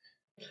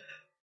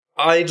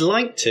 I'd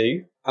like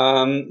to,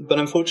 but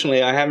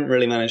unfortunately I haven't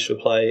really managed to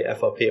apply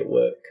FRP at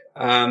work.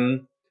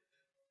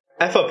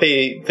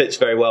 FRP fits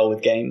very well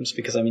with games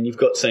because, I mean, you've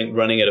got something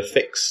running at a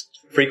fixed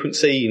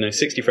frequency,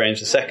 60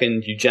 frames a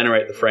second, you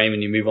generate the frame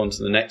and you move on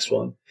to the next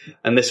one.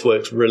 And this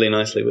works really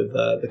nicely with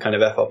the kind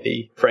of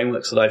FRP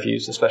frameworks that I've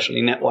used,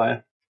 especially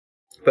NetWire.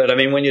 But I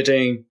mean, when you're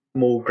doing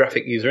more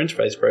graphic user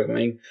interface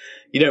programming,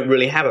 you don't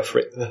really have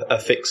a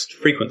fixed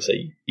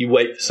frequency. You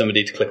wait for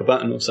somebody to click a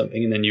button or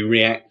something and then you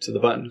react to the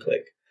button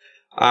click.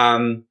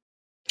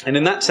 And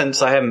in that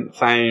sense, I haven't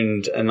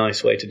found a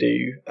nice way to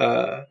do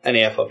any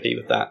FRP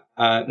with that.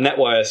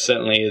 NetWire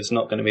certainly is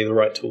not going to be the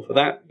right tool for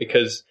that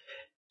because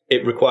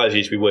it requires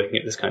you to be working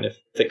at this kind of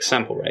fixed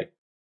sample rate.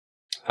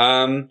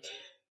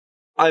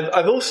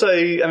 I've also,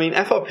 I mean,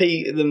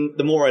 FRP,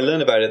 the more I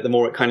learn about it, the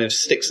more it kind of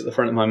sticks at the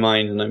front of my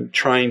mind, and I'm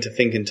trying to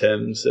think in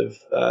terms of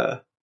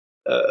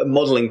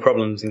modeling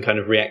problems and kind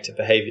of reactive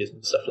behaviors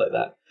and stuff like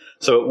that.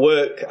 So at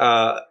work,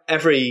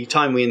 every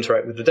time we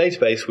interact with the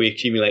database, we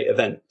accumulate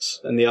events.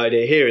 And the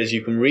idea here is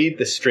you can read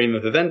this stream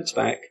of events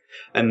back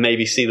and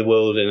maybe see the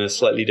world in a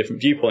slightly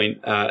different viewpoint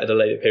at a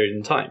later period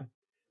in time.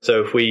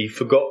 So if we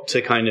forgot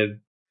to kind of,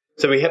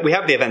 so we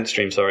have the event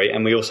stream,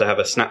 and we also have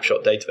a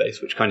snapshot database,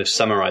 which kind of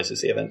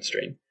summarizes the event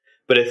stream.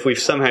 But if we've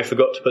somehow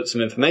forgot to put some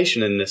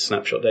information in this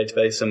snapshot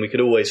database, then we could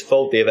always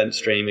fold the event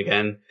stream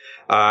again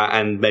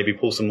and maybe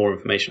pull some more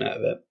information out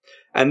of it.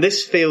 And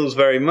this feels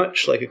very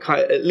much like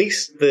at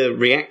least the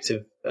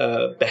reactive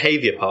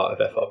behavior part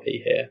of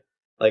FRP here.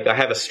 Like I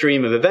have a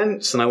stream of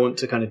events and I want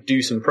to kind of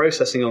do some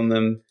processing on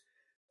them.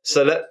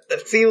 So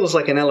that feels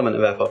like an element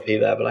of FRP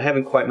there, but I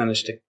haven't quite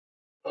managed to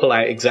pull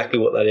out exactly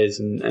what that is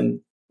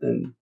and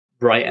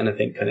write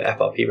anything kind of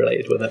FRP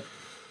related with it.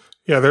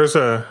 Yeah, there's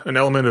an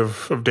element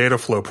of data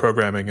flow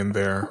programming in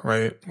there,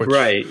 right?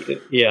 Right.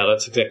 Yeah,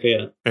 that's exactly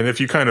it. And if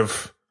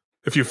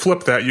you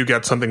flip that, you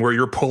get something where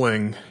you're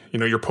pulling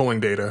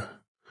data.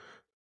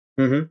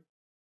 Mm-hmm.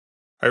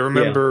 I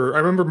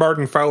remember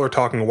Martin Fowler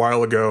talking a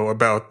while ago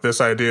about this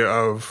idea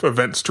of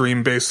event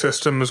stream based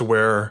systems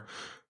where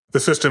the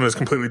system is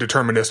completely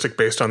deterministic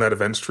based on that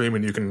event stream,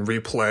 and you can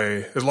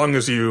replay, as long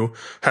as you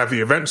have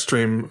the event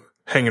stream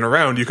hanging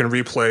around, you can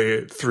replay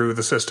it through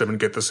the system and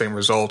get the same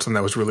results, and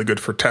that was really good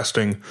for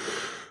testing.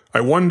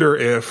 I wonder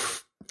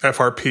if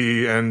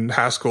FRP and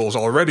Haskell's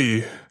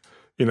already,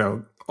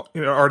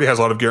 already has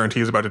a lot of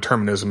guarantees about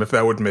determinism, if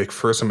that would make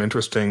for some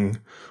interesting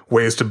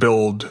ways to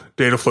build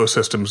data flow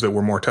systems that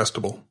were more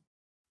testable.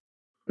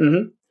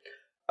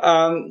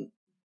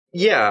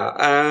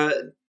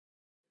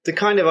 The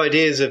kind of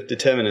ideas of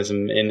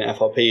determinism in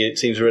FRP, it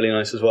seems really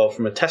nice as well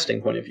from a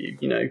testing point of view.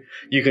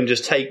 You can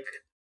just take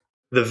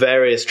the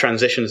various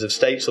transitions of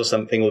states or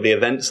something, or the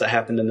events that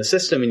happened in the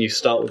system, and you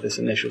start with this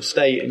initial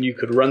state, and you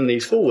could run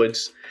these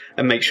forwards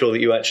and make sure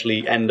that you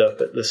actually end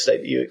up at the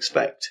state that you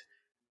expect.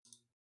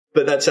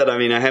 But that said,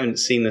 I haven't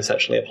seen this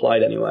actually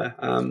applied anywhere.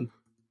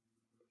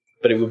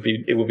 But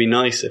it would be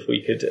nice if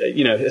we could,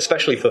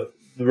 especially for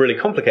really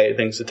complicated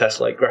things to test,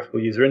 like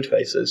graphical user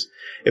interfaces,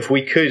 if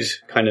we could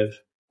kind of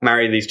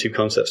marry these two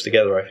concepts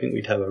together, I think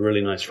we'd have a really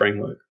nice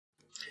framework.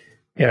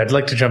 Yeah, I'd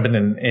like to jump in,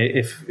 and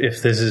if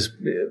this is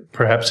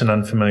perhaps an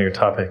unfamiliar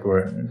topic,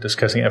 we're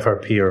discussing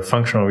FRP, or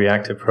functional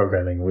reactive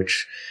programming,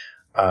 which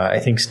I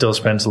think still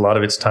spends a lot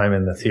of its time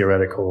in the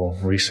theoretical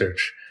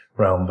research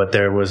realm. But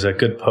there was a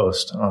good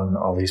post on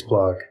Ollie's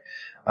blog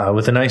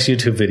with a nice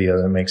YouTube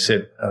video that makes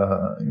it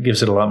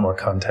gives it a lot more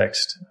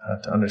context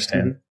to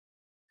understand. Mm-hmm.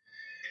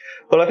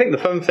 Well, I think the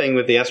fun thing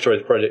with the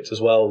Asteroids project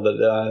as well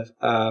that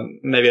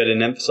maybe I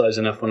didn't emphasize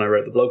enough when I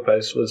wrote the blog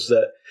post was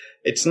that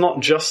it's not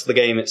just the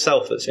game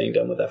itself that's being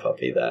done with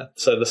FRP there.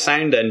 So the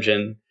sound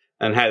engine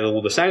and how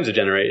all the sounds are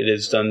generated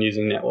is done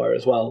using NetWire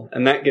as well.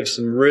 And that gives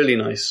some really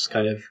nice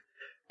kind of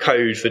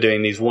code for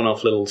doing these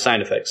one-off little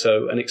sound effects.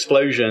 So an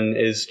explosion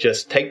is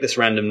just take this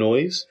random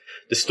noise,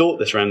 distort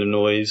this random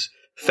noise,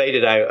 fade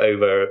it out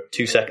over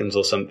 2 seconds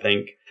or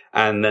something,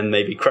 and then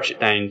maybe crush it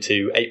down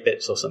to 8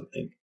 bits or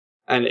something.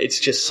 And it's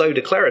just so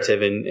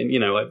declarative, and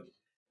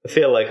I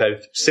feel like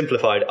I've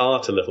simplified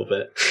art a little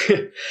bit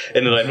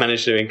in that I've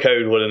managed to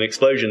encode what an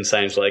explosion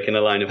sounds like in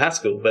a line of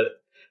Haskell. But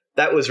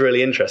that was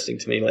really interesting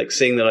to me, like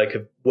seeing that I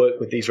could work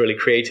with these really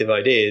creative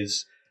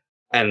ideas.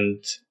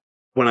 And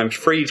when I'm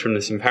freed from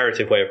this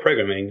imperative way of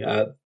programming,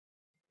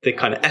 the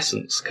kind of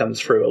essence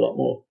comes through a lot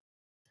more.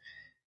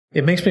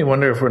 It makes me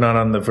wonder if we're not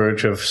on the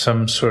verge of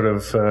some sort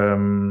of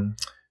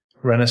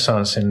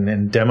renaissance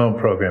in demo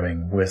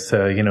programming with,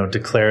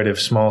 declarative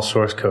small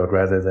source code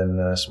rather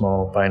than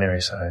small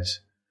binary size.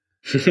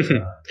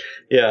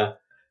 Yeah.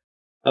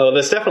 Oh,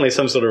 there's definitely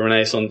some sort of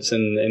renaissance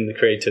in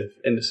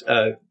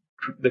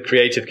the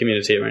creative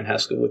community around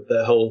Haskell, with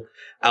the whole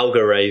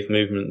algorave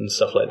movement and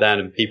stuff like that,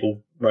 and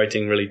people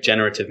writing really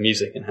generative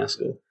music in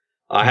Haskell.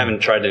 I haven't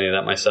tried any of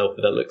that myself,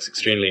 but that looks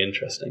extremely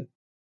interesting.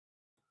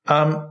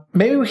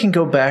 Maybe we can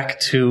go back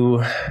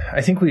to,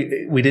 I think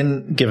we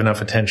didn't give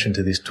enough attention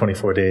to these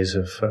 24 days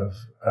of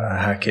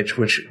Hackage,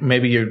 which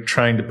maybe you're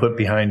trying to put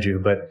behind you,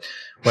 but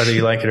whether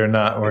you like it or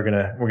not, we're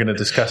gonna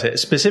discuss it.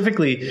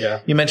 Specifically,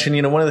 You mentioned,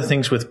 one of the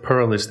things with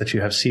Perl is that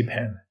you have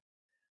CPAN.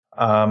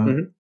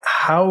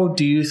 How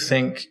do you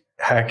think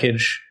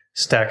Hackage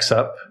stacks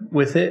up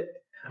with it?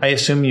 I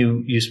assume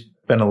you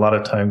spend a lot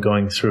of time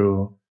going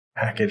through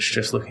Hackage,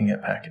 just looking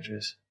at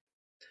packages.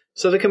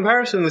 So the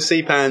comparison with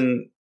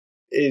CPAN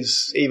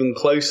is even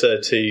closer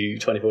to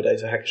 24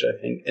 Days of Hackage,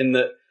 I think, in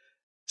that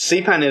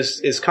CPAN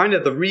is kind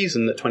of the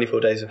reason that 24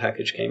 Days of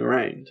Hackage came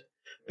around.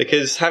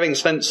 Because having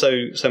spent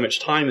so much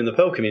time in the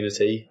Perl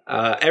community,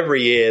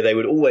 every year they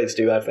would always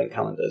do advent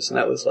calendars, and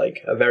that was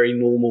like a very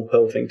normal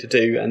Perl thing to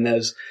do. And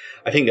there's,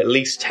 I think, at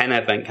least 10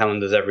 advent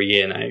calendars every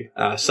year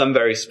now. Some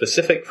very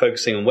specific,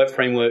 focusing on web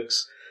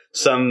frameworks.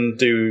 Some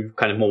do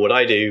kind of more what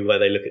I do, where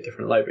they look at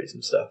different libraries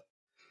and stuff.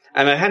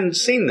 And I hadn't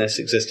seen this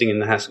existing in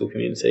the Haskell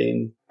community,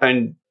 and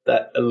found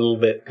that a little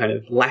bit kind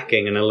of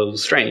lacking and a little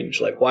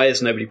strange. Like, why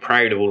is nobody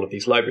proud of all of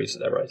these libraries that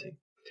they're writing?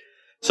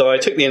 So I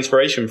took the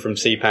inspiration from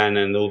CPAN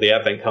and all the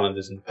advent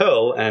calendars in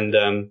Perl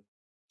and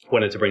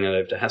wanted to bring that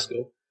over to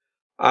Haskell.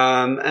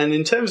 And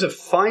in terms of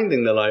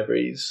finding the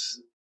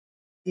libraries,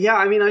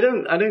 I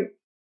don't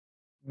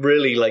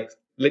really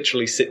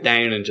literally sit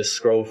down and just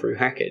scroll through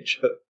Hackage,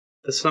 but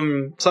there's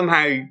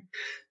somehow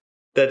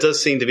there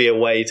does seem to be a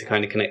way to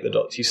kind of connect the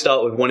dots. You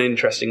start with one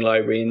interesting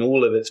library and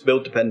all of its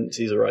build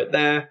dependencies are right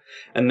there.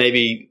 And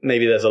maybe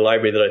there's a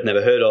library that I've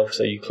never heard of,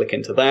 so you click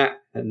into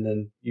that, and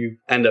then you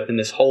end up in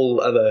this whole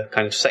other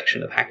kind of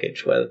section of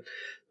Hackage where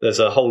there's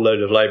a whole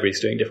load of libraries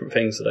doing different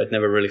things that I'd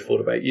never really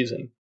thought about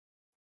using.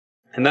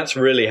 And that's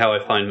really how I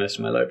find most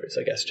of my libraries,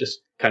 I guess, just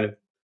kind of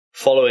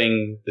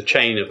following the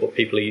chain of what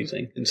people are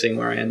using and seeing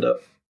where I end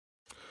up.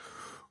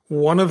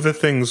 One of the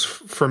things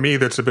for me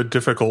that's a bit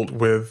difficult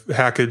with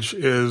Hackage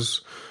is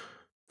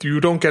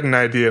you don't get an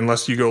idea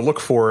unless you go look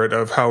for it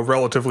of how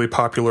relatively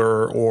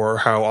popular or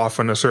how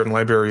often a certain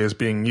library is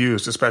being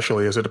used,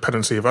 especially as a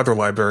dependency of other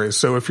libraries.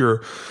 So if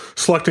you're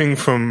selecting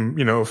from,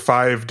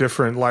 5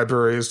 different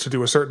libraries to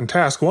do a certain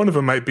task, one of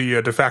them might be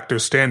a de facto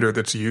standard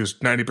that's used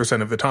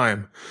 90% of the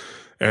time.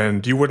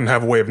 And you wouldn't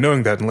have a way of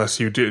knowing that unless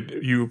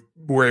you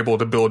were able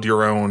to build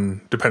your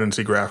own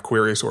dependency graph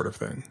query sort of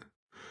thing.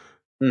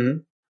 Mm-hmm.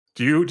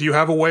 Do you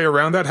have a way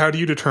around that? How do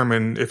you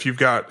determine if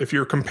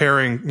you're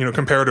comparing,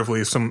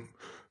 comparatively some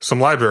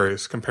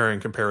libraries,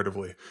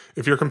 comparatively?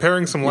 If you're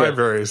comparing some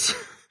libraries,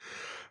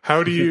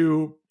 how do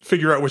you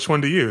figure out which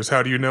one to use?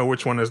 How do you know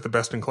which one is the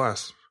best in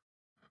class?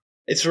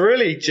 It's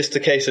really just a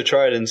case of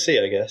try it and see,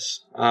 I guess.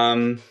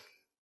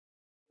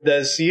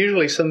 There's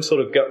usually some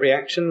sort of gut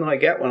reaction that I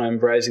get when I'm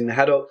browsing the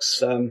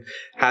Hadocs.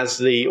 Has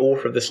the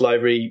author of this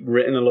library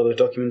written a lot of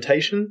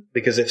documentation?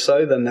 Because if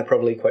so, then they're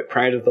probably quite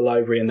proud of the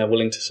library and they're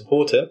willing to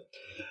support it.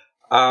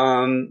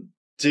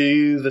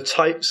 Do the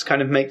types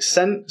kind of make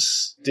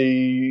sense?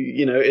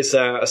 Is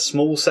there a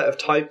small set of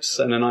types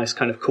and a nice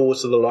kind of core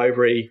to the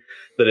library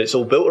that it's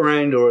all built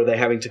around, or are they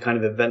having to kind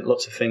of invent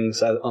lots of things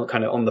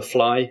kind of on the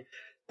fly?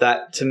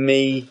 That, to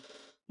me,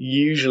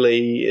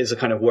 usually is a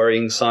kind of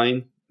worrying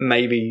sign.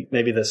 Maybe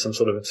there's some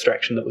sort of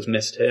abstraction that was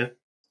missed here.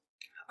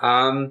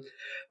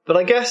 But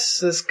I guess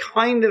there's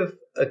kind of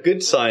a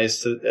good side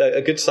to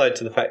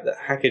the fact that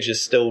Hackage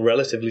is still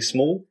relatively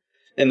small,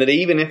 and that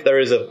even if there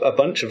is a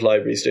bunch of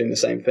libraries doing the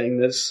same thing,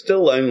 there's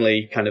still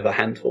only kind of a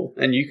handful,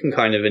 and you can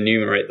kind of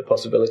enumerate the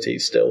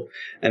possibilities still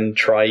and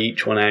try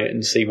each one out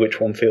and see which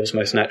one feels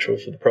most natural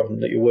for the problem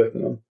that you're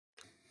working on.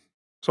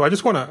 So I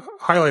just want to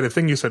highlight a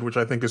thing you said, which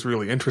I think is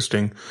really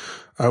interesting.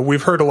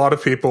 We've heard a lot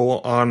of people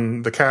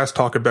on the cast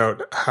talk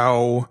about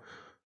how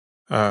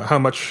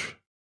much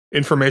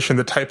information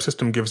the type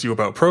system gives you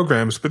about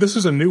programs, but this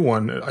is a new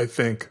one, I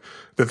think,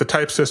 that the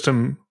type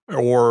system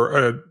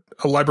or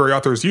a library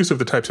author's use of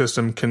the type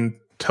system can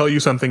tell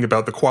you something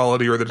about the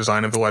quality or the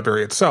design of the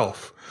library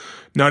itself.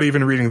 Not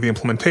even reading the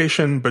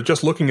implementation, but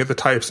just looking at the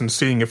types and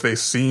seeing if they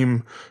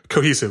seem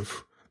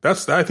cohesive. I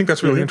think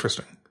that's really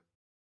interesting.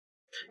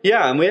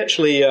 Yeah, and we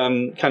actually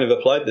kind of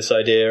applied this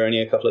idea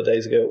only a couple of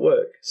days ago at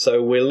work.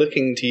 So we're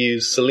looking to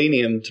use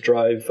Selenium to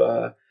drive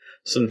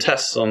some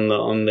tests on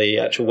the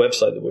actual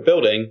website that we're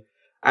building.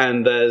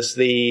 And there's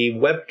the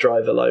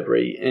WebDriver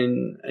library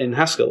in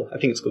Haskell. I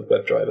think it's called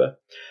WebDriver.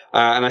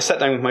 And I sat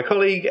down with my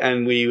colleague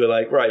and we were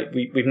like, right,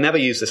 we've never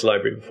used this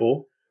library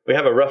before. We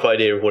have a rough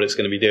idea of what it's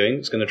going to be doing.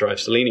 It's going to drive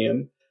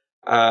Selenium.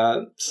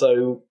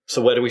 So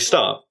where do we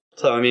start?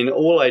 So, I mean,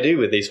 all I do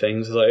with these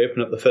things is I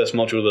open up the first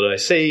module that I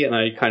see and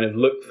I kind of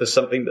look for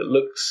something that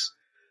looks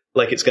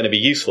like it's going to be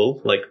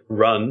useful, like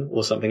run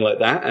or something like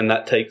that. And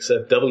that takes a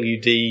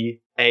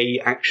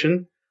WDA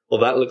action. Well,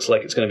 that looks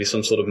like it's going to be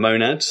some sort of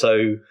monad.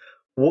 So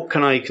what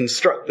can I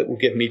construct that will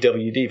give me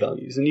WD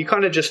values? And you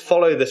kind of just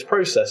follow this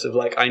process of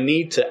like, I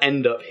need to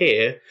end up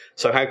here.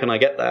 So how can I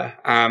get there?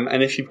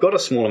 And if you've got a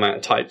small amount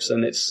of types,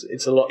 then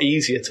it's a lot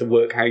easier to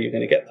work how you're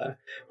going to get there.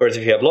 Whereas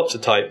if you have lots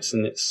of types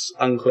and it's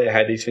unclear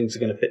how these things are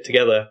going to fit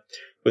together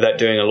without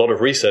doing a lot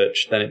of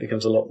research, then it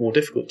becomes a lot more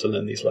difficult to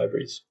learn these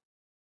libraries.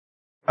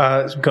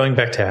 Going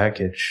back to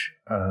Hackage,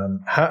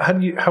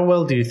 how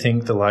well do you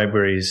think the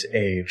libraries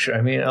age?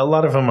 I mean, a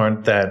lot of them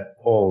aren't that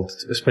old,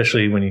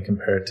 especially when you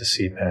compare it to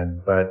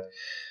CPAN, but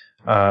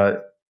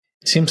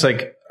it seems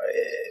like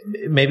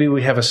maybe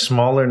we have a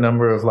smaller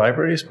number of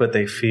libraries, but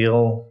they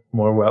feel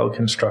more well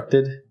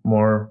constructed,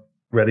 more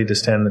ready to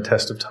stand the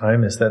test of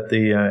time. Is that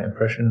the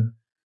impression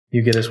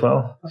you get as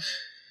well?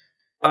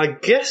 I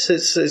guess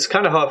it's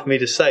kind of hard for me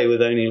to say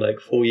with only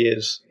like 4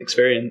 years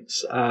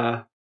experience.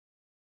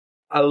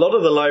 A lot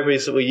of the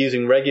libraries that we're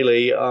using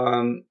regularly,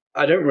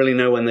 I don't really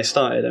know when they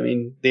started. I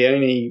mean, the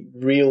only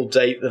real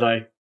date that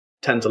I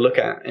tend to look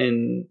at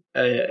in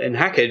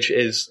Hackage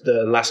is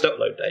the last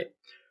upload date,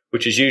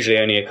 which is usually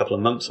only a couple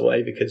of months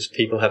away because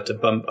people have to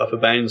bump upper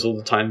bounds all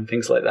the time and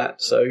things like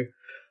that. So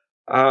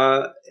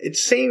it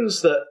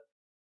seems that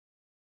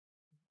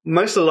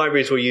most of the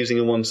libraries we're using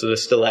are ones that are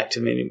still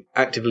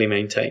actively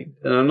maintained.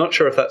 And I'm not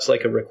sure if that's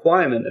like a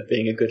requirement of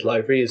being a good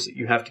library, is that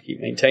you have to keep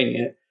maintaining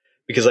it.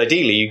 Because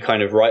ideally, you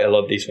kind of write a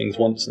lot of these things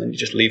once and then you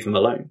just leave them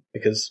alone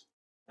because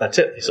that's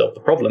it. They solve the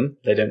problem.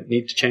 They don't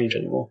need to change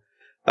anymore.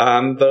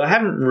 But I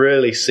haven't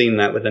really seen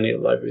that with any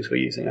of the libraries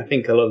we're using. I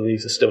think a lot of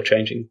these are still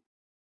changing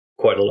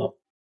quite a lot.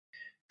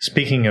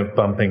 Speaking of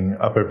bumping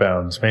upper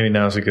bounds, maybe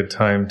now's a good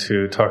time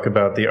to talk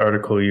about the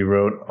article you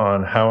wrote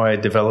on how I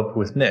develop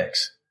with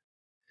Nix.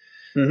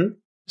 Mm-hmm.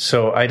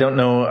 So I don't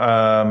know,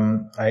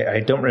 I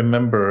don't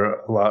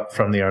remember a lot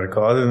from the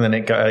article other than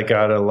it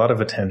got a lot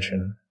of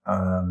attention.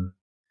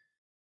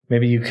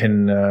 Maybe you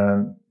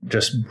can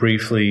just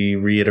briefly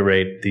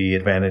reiterate the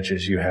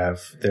advantages you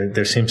have.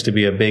 There seems to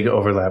be a big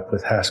overlap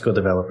with Haskell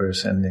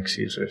developers and Nix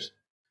users.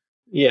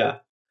 Yeah.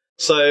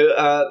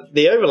 So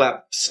the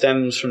overlap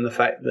stems from the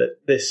fact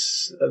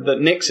that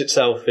Nix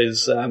itself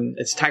is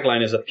its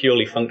tagline is a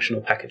purely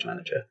functional package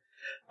manager,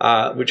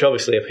 which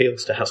obviously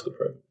appeals to Haskell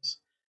programmers.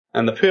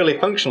 And the purely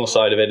functional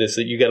side of it is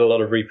that you get a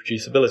lot of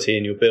reproducibility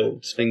in your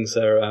builds. Things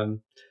are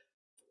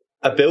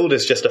a build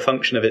is just a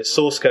function of its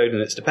source code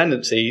and its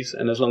dependencies,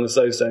 and as long as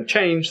those don't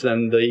change,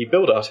 then the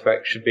build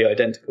artifact should be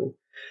identical.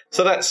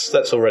 So that's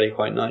already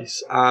quite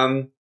nice.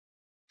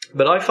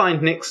 But I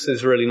find Nix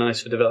is really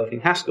nice for developing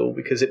Haskell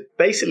because it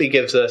basically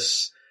gives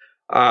us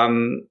a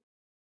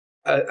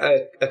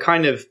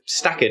kind of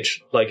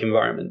stackage-like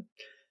environment.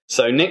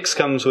 So Nix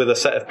comes with a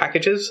set of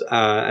packages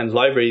and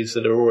libraries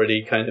that are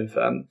already kind of,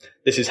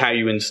 this is how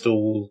you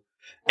install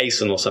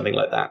ASIN or something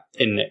like that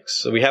in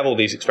Nix. So we have all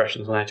these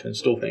expressions on how to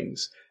install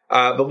things.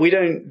 But we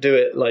don't do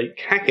it like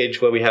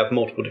Hackage where we have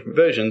multiple different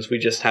versions. We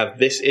just have,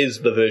 this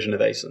is the version of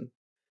ASIN.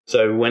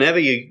 So whenever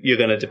you're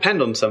going to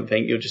depend on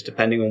something, you're just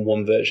depending on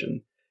one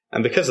version.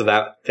 And because of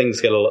that,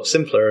 things get a lot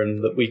simpler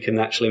and that we can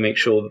actually make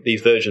sure that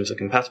these versions are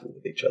compatible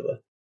with each other.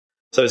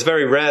 So it's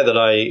very rare that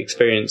I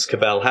experience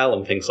Cabal hell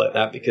and things like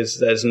that because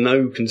there's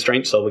no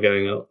constraint solver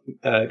going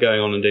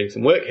on and doing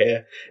some work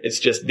here. It's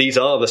just these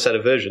are the set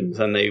of versions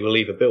and they will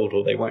either build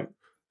or they won't.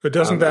 But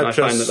doesn't that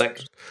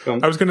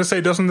I was going to say,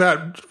 doesn't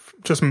that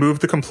just move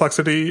the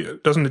complexity?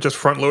 Doesn't it just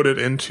front load it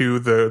into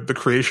the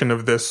creation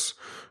of this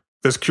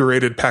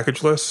curated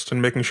package list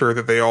and making sure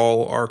that they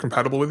all are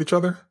compatible with each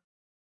other?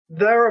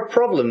 There are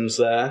problems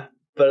there,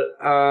 but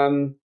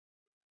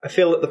I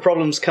feel that the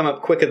problems come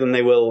up quicker than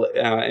they will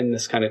in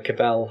this kind of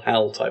Cabal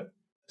hell type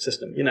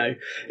system. You know,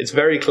 it's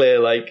very clear,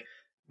 like,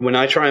 when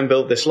I try and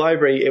build this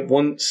library, it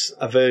wants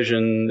a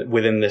version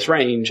within this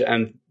range,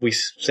 and we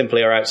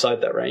simply are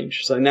outside that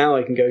range. So now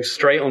I can go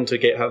straight onto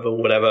GitHub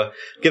or whatever,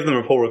 give them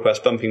a pull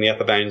request, bumping the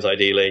upper bounds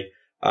ideally,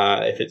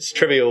 if it's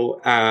trivial,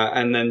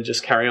 and then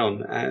just carry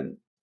on. And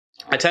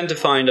I tend to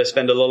find I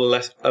spend a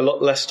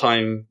lot less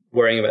time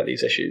worrying about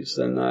these issues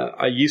than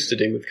I used to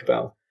do with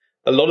Cabal.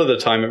 A lot of the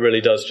time it really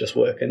does just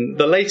work. And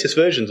the latest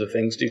versions of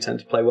things do tend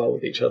to play well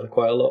with each other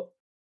quite a lot.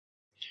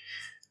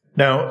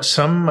 Now,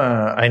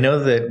 I know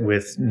that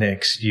with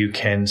Nix, you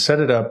can set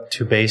it up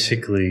to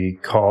basically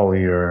call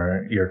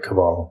your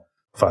Cabal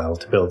file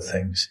to build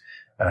things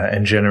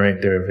and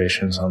generate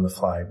derivations on the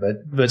fly.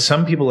 But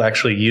some people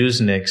actually use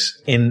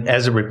Nix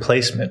as a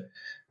replacement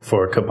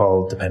for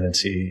Cabal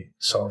dependency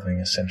solving,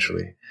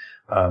 essentially.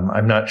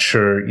 I'm not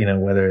sure,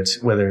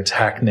 whether it's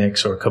Hack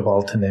Nix or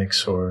Cabal to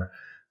Nix or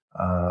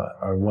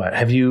what.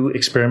 Have you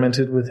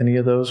experimented with any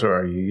of those, or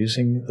are you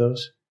using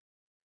those?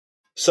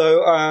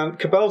 So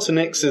Cabal to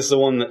Nix is the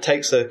one that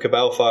takes a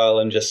Cabal file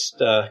and just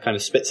kind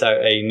of spits out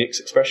a Nix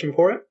expression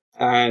for it.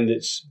 And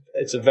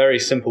it's a very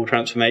simple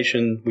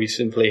transformation. We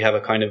simply have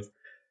a kind of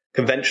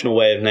conventional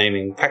way of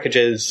naming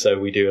packages. So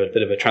we do a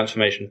bit of a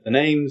transformation of the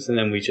names, and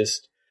then we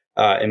just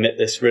emit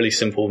this really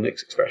simple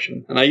Nix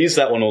expression. And I use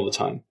that one all the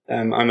time.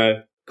 I'm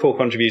a core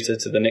contributor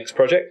to the Nix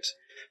project.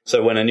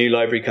 So when a new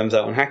library comes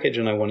out on Hackage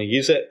and I want to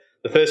use it,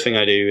 the first thing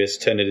I do is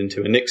turn it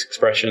into a Nix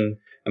expression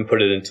and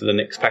put it into the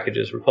Nix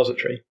packages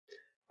repository.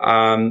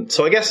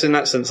 So I guess in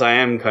that sense, I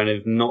am kind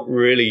of not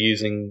really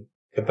using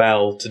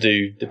Cabal to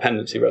do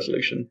dependency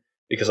resolution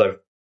because I've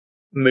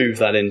moved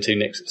that into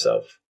Nix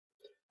itself.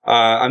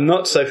 I'm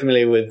not so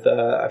familiar with,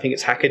 I think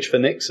it's Hackage for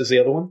Nix is the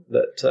other one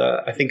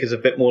that I think is a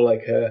bit more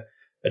like a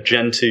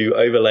Gentoo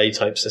overlay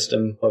type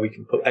system where we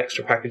can put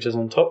extra packages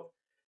on top.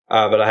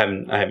 But I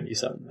haven't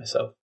used that one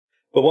myself.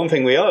 But one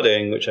thing we are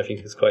doing, which I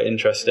think is quite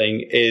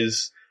interesting,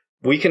 is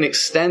we can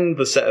extend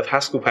the set of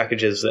Haskell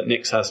packages that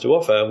Nix has to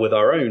offer with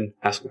our own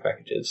Haskell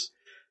packages.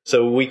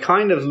 So we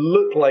kind of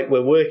look like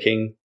we're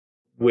working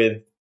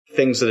with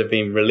things that have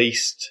been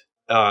released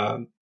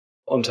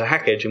onto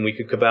Hackage, and we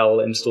could Cabal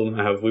install them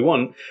however we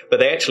want,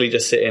 but they actually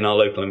just sit in our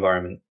local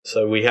environment.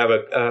 So we have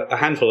a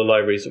handful of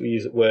libraries that we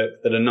use at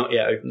work that are not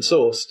yet open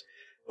sourced,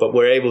 but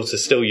we're able to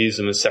still use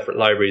them as separate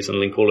libraries and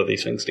link all of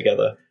these things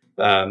together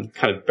kind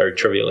of very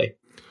trivially.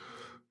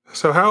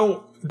 So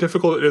how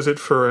difficult is it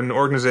for an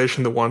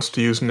organization that wants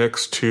to use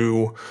Nix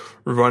to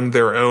run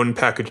their own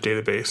package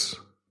database?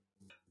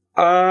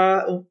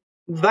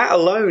 That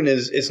alone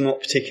is not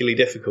particularly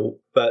difficult,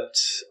 but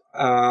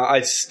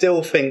I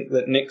still think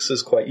that Nix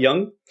is quite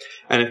young.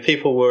 And if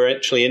people were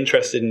actually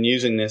interested in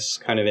using this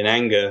kind of in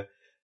anger,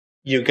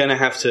 you're going to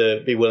have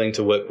to be willing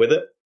to work with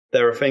it.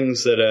 There are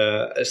things that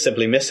are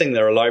simply missing.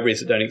 There are libraries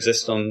that don't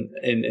exist in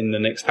the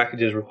Nix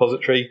packages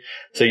repository.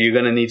 So you're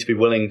going to need to be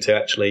willing to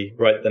actually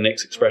write the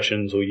Nix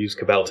expressions or use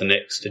Cabal to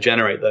Nix to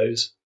generate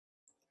those.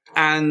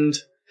 And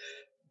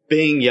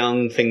being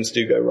young, things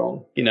do go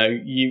wrong.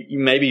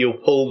 Maybe you'll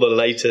pull the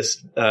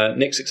latest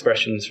Nix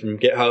expressions from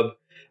GitHub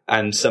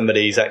and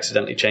somebody's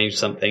accidentally changed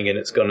something and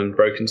it's gone and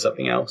broken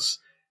something else.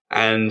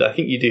 And I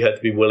think you do have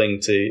to be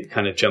willing to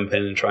kind of jump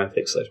in and try and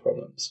fix those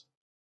problems.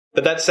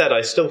 But that said,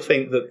 I still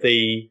think that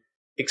the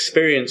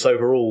experience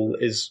overall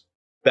is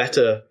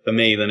better for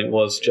me than it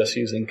was just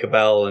using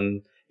Cabal.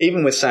 And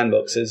even with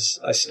sandboxes,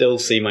 I still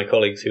see my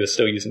colleagues who are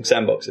still using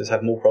sandboxes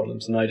have more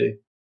problems than I do.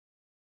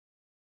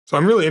 So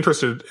I'm really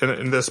interested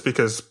in this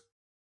because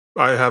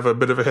I have a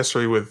bit of a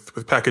history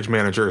with package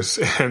managers,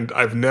 and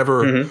I've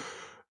never,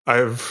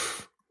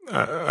 I've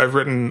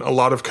written a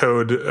lot of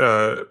code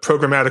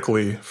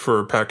programmatically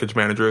for package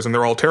managers, and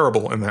they're all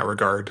terrible in that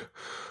regard.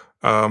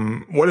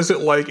 What is it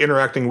like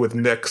interacting with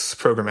Nix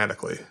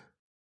programmatically?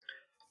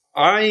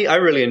 I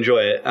really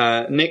enjoy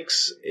it.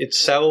 Nix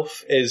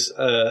itself is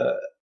a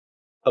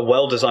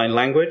well-designed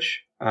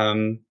language.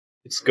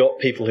 It's got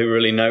people who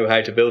really know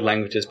how to build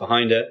languages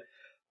behind it.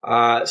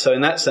 So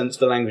in that sense,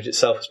 the language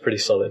itself is pretty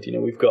solid.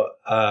 We've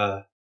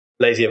got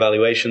lazy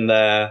evaluation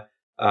there.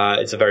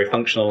 It's a very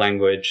functional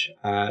language,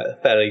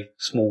 fairly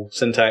small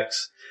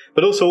syntax,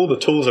 but also all the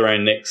tools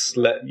around Nix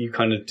let you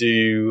kind of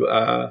do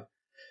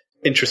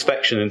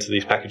introspection into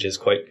these packages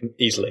quite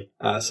easily.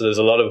 So there's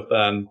a lot of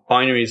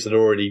binaries that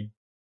already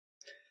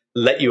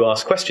let you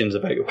ask questions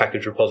about your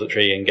package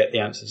repository and get the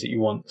answers that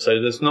you want.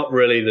 So there's not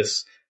really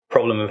this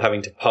problem of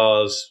having to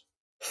parse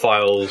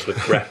files with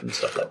grep and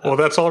stuff like that. Well,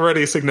 that's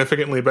already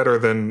significantly better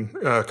than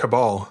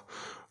Cabal.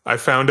 I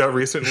found out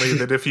recently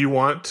that if you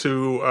want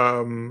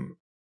to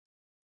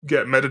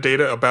get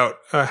metadata about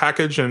a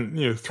Hackage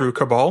and through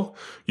Cabal,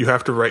 you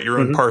have to write your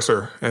own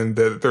parser, and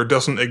there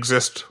doesn't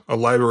exist a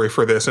library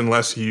for this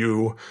unless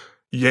you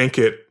yank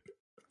it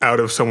out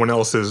of someone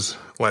else's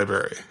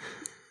library.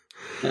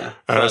 Yeah,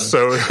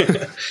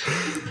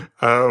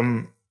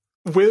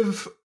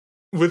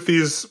 with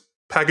these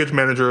package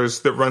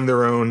managers that run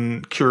their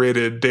own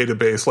curated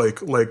database,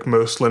 like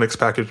most Linux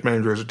package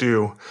managers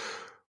do,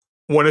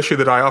 one issue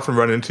that I often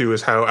run into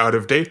is how out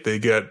of date they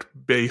get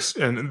based,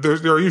 and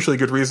there are usually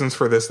good reasons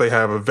for this. They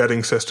have a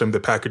vetting system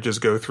that packages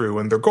go through,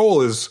 and their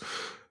goal is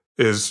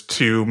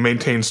to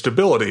maintain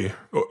stability,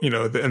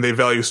 and they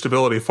value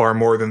stability far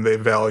more than they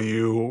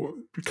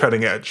value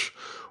cutting edge.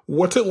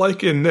 What's it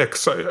like in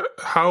Nix?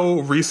 How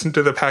recent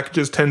do the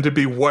packages tend to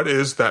be? What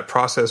is that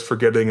process for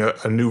getting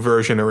a new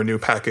version or a new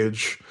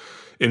package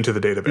into the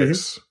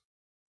database?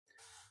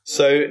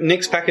 So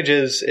Nix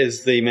packages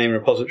is the main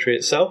repository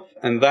itself,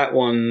 and that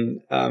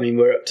one,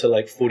 we're up to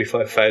like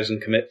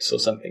 45,000 commits or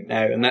something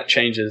now, and that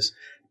changes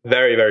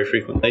very, very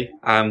frequently.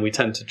 We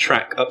tend to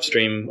track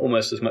upstream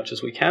almost as much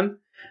as we can,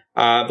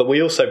 but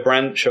we also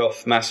branch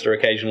off master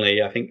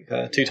occasionally, I think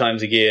 2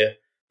 times a year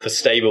for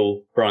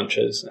stable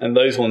branches, and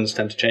those ones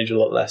tend to change a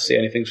lot less. The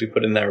only things we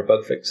put in there are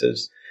bug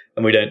fixes,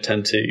 and we don't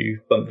tend to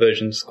bump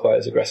versions quite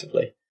as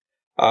aggressively.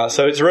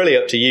 So it's really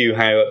up to you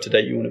how up to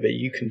date you want to be.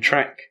 You can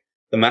track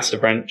the master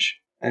branch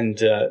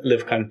and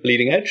live kind of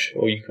bleeding edge,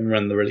 or you can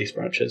run the release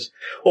branches.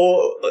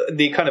 Or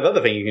the kind of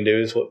other thing you can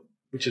do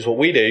which is what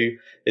we do,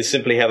 is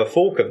simply have a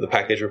fork of the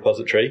package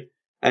repository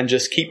and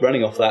just keep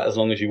running off that as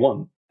long as you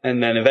want.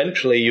 And then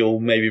eventually you'll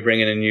maybe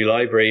bring in a new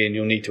library and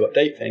you'll need to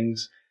update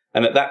things.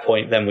 And at that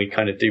point, then we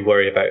kind of do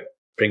worry about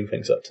bringing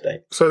things up to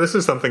date. So this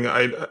is something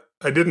I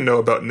didn't know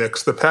about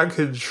Nix. The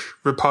package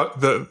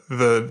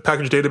the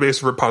package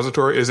database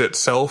repository is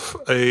itself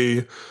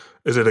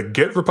is it a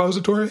Git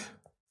repository?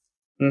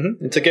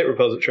 It's a Git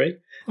repository,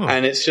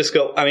 and it's just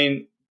got,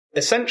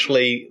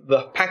 essentially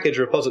the package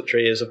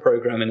repository is a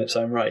program in its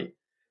own right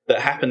that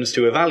happens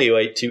to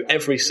evaluate to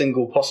every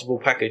single possible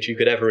package you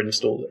could ever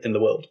install in the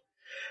world.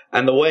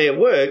 And the way it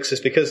works is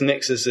because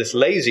Nix is this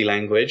lazy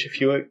language, if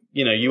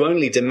you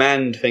only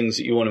demand things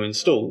that you want to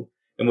install,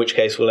 in which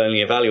case we'll only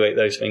evaluate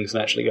those things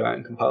and actually go out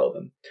and compile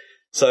them.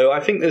 So I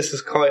think this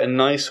is quite a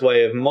nice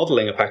way of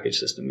modeling a package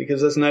system,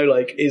 because there's no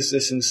is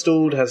this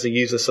installed? Has the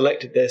user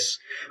selected this?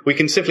 We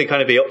can simply kind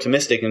of be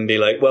optimistic and be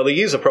like, well, the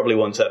user probably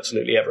wants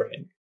absolutely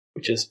everything,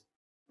 which is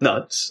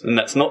nuts. And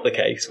that's not the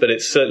case, but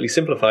it certainly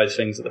simplifies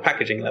things at the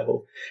packaging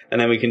level.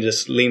 And then we can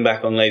just lean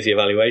back on lazy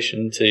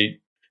evaluation to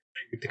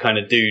kind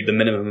of do the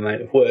minimum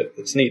amount of work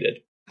that's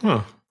needed.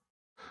 Huh.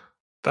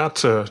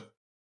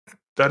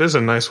 That is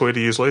a nice way to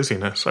use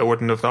laziness. I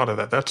wouldn't have thought of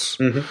that. That's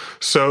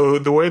So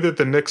the way that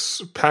the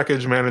Nix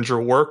package manager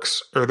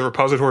works, or the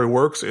repository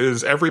works,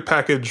 is every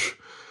package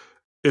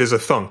is a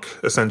thunk,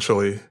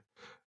 essentially.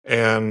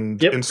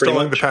 And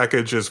installing the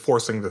package is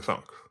forcing the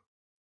thunk.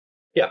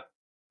 Yeah.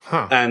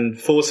 Huh.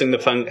 And forcing the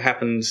thunk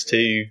happens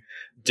to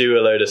do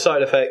a load of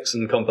side effects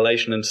and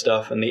compilation and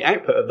stuff, and the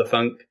output of the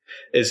thunk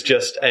is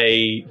just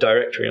a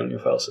directory on your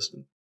file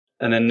system.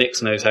 And then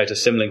Nix knows how to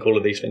symlink all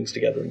of these things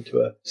together into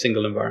a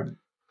single environment.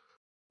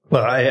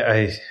 Well,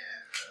 I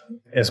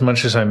as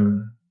much as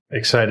I'm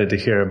excited to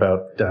hear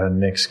about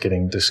Nix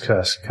getting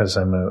discussed, because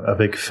I'm a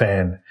big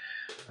fan,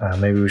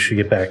 maybe we should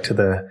get back to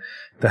the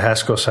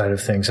Haskell side of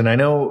things. And I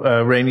know,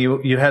 Rain,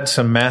 you had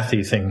some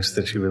mathy things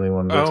that you really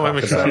wanted to talk about. I'm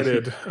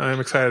excited. I'm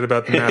excited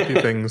about the mathy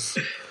things.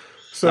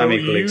 So I'm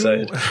equally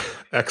excited.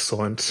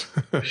 Excellent.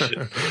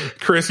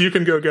 Chris, you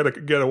can go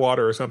get a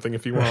water or something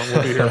if you want.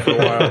 We'll be here for a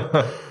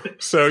while.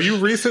 So you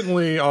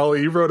recently,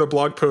 Ollie, you wrote a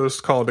blog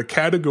post called A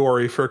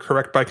Category for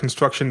Correct by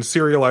Construction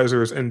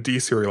Serializers and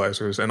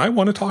Deserializers, and I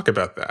want to talk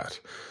about that.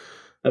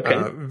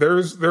 Okay.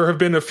 There have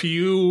been a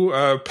few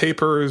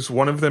papers.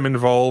 One of them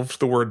involved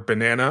the word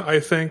banana, I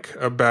think,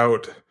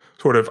 about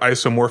sort of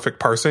isomorphic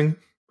parsing.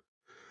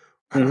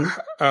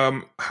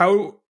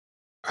 How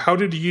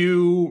did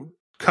you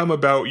come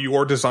about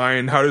your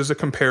design? How does it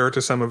compare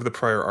to some of the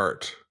prior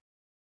art?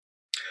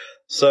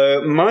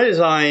 So my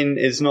design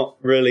is not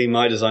really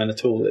my design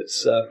at all.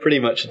 It's pretty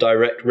much a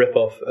direct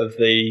rip-off of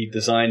the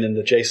design in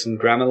the JSON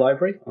grammar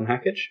library on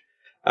Hackage.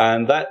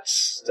 And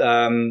that's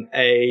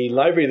a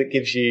library that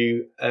gives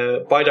you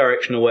a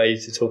bidirectional way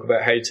to talk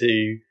about how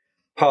to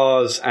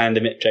parse and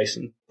emit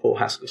JSON for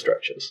Haskell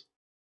structures.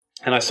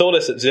 And I saw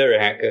this at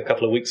ZeroHack a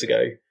couple of weeks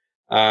ago,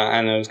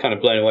 and I was kind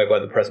of blown away by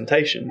the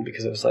presentation,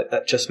 because it was like,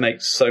 that just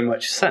makes so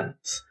much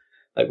sense.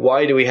 Like,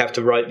 why do we have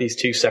to write these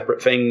two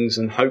separate things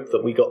and hope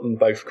that we got them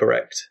both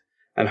correct?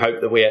 and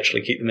hope that we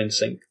actually keep them in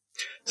sync.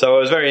 So I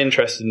was very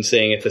interested in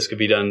seeing if this could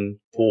be done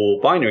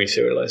for binary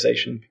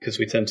serialization, because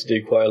we tend to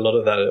do quite a lot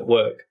of that at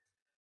work.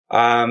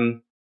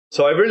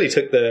 So I really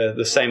took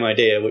the same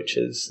idea, which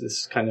is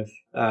this kind of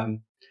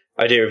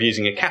idea of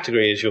using a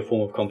category as your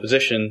form of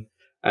composition.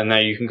 And now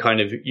you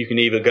can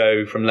either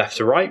go from left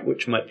to right,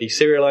 which might be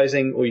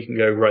serializing, or you can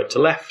go right to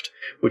left,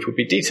 which would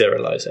be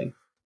deserializing.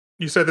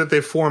 You said that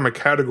they form a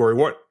category.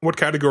 What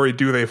category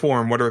do they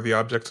form? What are the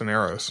objects and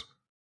arrows?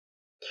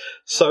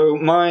 So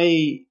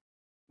my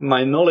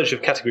knowledge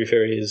of category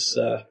theory is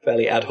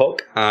fairly ad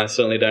hoc. I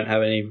certainly don't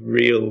have any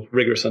real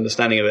rigorous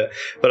understanding of it.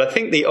 But I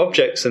think the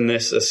objects in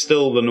this are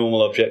still the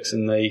normal objects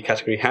in the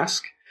category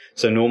Hask,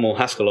 so normal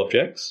Haskell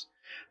objects.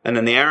 And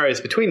then the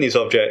arrows between these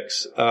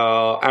objects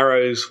are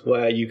arrows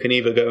where you can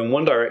either go in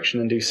one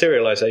direction and do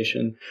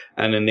serialization,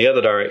 and in the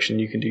other direction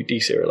you can do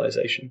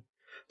deserialization.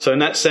 So in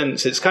that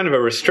sense, it's kind of a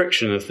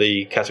restriction of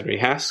the category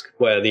Hask,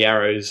 where the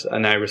arrows are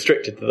now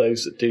restricted to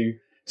those that do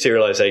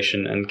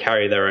serialization and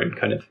carry their own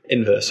kind of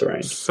inverse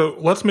around. So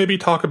let's maybe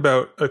talk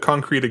about a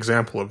concrete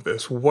example of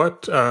this.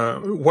 What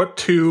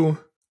two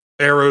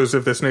arrows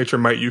of this nature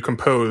might you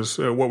compose?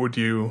 What would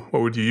you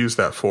use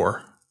that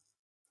for?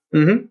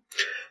 Mm-hmm.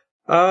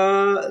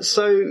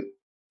 So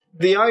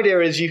the idea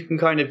is you can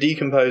kind of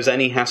decompose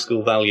any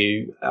Haskell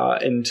value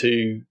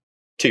into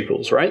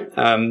tuples, right?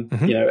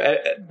 You know,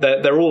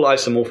 they're all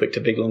isomorphic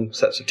to big long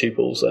sets of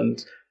tuples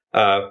and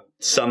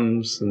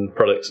sums and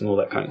products and all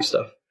that kind of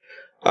stuff.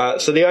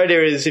 So the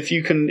idea is if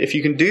you can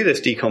do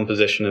this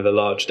decomposition of a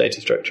large data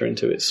structure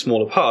into its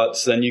smaller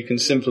parts, then you can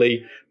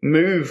simply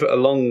move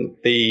along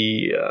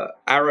the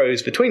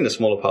arrows between the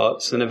smaller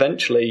parts, and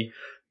eventually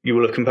you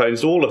will have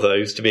composed all of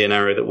those to be an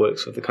arrow that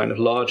works with the kind of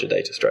larger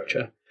data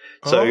structure.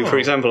 So, for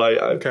example,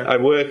 I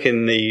work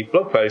in the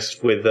blog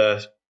post with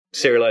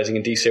serializing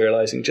and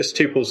deserializing just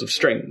tuples of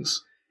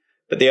strings.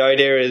 But the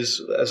idea is,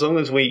 as long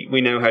as we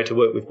know how to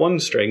work with one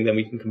string, then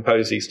we can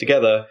compose these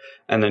together,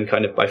 and then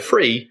kind of by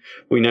free,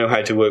 we know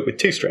how to work with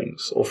 2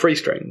 strings, or 3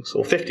 strings,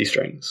 or 50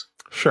 strings.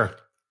 Sure.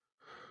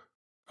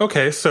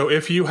 Okay, so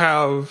if you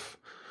have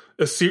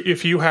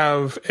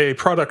a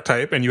product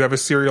type and you have a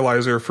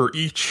serializer for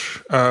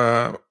each,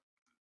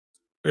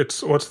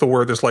 what's the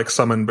word that's like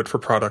summon but for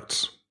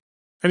products?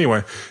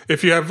 Anyway,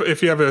 if you have a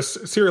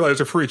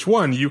serializer for each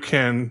one, you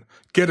can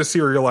get a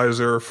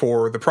serializer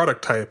for the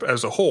product type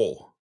as a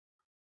whole.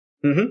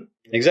 Mm-hmm.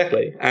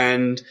 Exactly.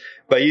 And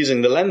by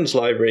using the lens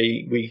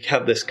library, we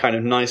have this kind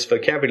of nice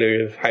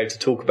vocabulary of how to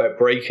talk about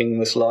breaking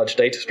this large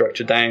data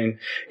structure down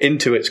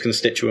into its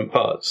constituent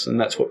parts. And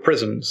that's what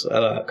prisms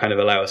kind of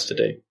allow us to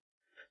do.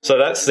 So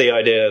that's the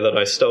idea that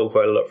I stole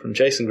quite a lot from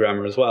JSON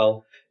grammar as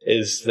well,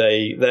 is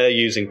they're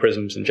using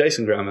prisms in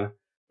JSON grammar,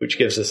 which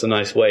gives us a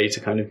nice way to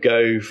kind of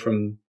go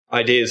from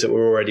ideas that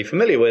we're already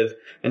familiar with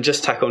and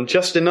just tack on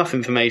just enough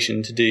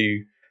information to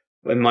do,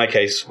 in my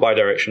case,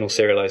 bidirectional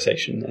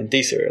serialization and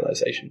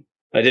deserialization.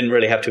 I didn't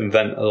really have to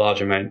invent a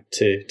large amount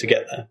to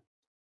get there.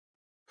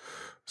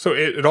 So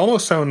it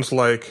almost sounds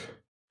like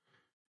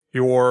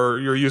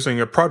you're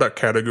using a product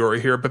category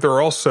here, but there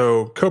are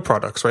also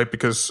co-products, right?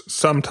 Because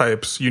some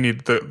types, you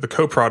need the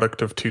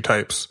co-product of 2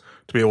 types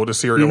to be able to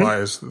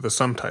serialize the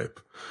sum type.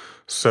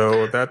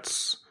 So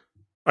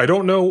I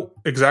don't know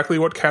exactly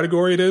what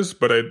category it is,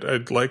 but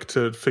I'd like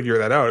to figure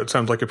that out. It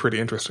sounds like a pretty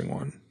interesting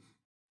one.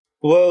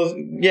 Well,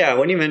 yeah,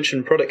 when you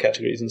mention product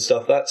categories and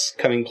stuff, that's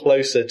coming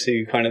closer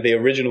to kind of the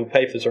original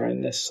papers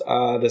around this.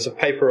 There's a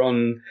paper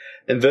on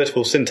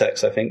invertible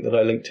syntax, I think, that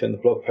I linked to in the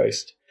blog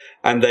post.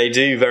 And they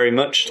do very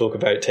much talk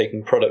about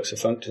taking products of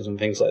functors and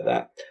things like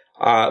that,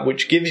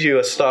 which gives you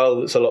a style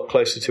that's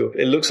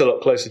it looks a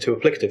lot closer to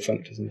applicative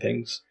functors and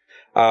things.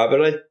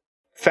 But I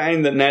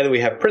found that now that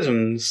we have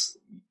prisms,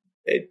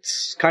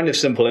 it's kind of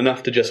simple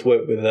enough to just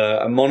work with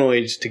a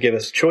monoid to give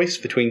us choice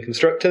between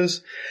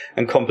constructors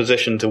and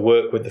composition to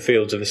work with the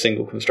fields of a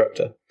single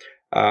constructor.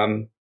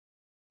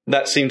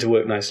 That seemed to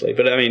work nicely.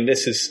 But I mean,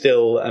 this is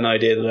still an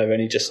idea that I've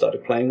only just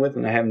started playing with,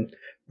 and I haven't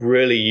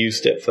really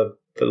used it for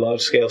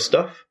large scale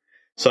stuff.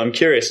 So I'm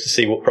curious to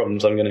see what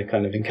problems I'm going to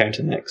kind of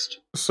encounter next.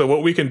 So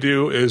what we can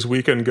do is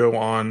we can go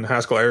on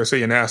Haskell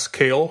IRC and ask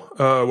Kale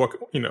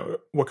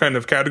what kind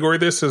of category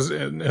this is,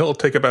 and he'll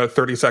take about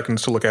 30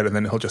 seconds to look at it, and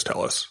then he'll just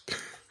tell us.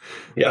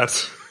 Yeah,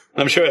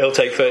 I'm sure he'll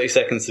take 30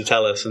 seconds to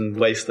tell us and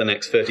waste the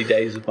next 30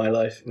 days of my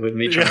life with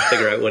me trying to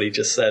figure out what he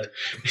just said.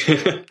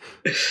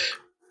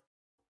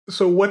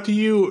 So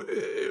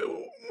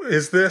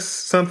is this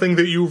something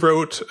that you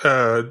wrote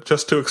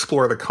just to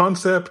explore the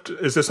concept?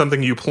 Is this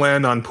something you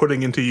plan on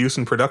putting into use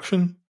in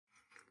production?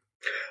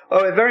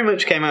 Oh, it very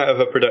much came out of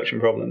a production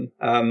problem.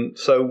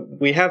 So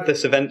we have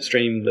this event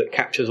stream that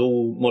captures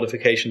all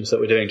modifications that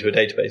we're doing to a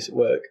database at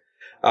work.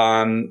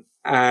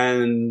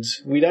 And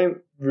we don't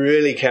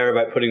really care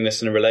about putting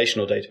this in a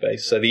relational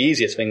database. So the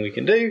easiest thing we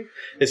can do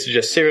is to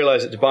just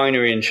serialize it to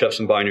binary and shove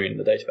some binary in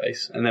the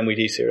database, and then we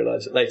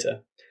deserialize it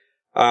later.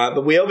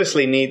 But we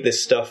obviously need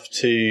this stuff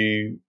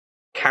to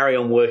carry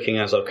on working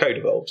as our code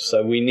evolves.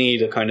 So we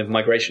need a kind of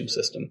migration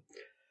system.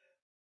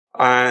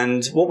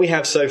 And what we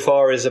have so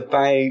far is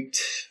about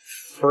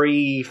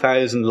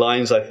 3,000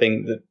 lines, I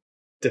think, that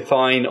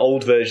define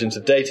old versions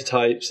of data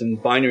types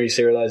and binary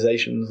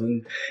serializations.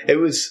 And it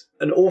was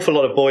an awful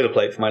lot of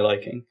boilerplate for my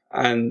liking.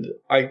 And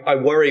I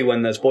worry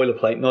when there's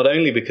boilerplate, not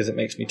only because it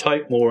makes me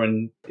type more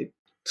and it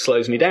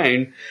slows me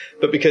down,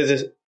 but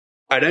because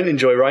I don't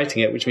enjoy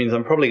writing it, which means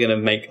I'm probably going to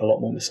make a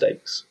lot more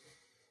mistakes.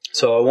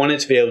 So I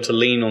wanted to be able to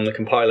lean on the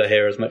compiler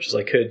here as much as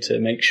I could to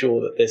make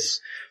sure that this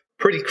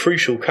pretty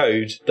crucial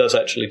code does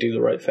actually do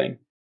the right thing.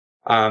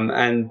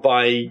 And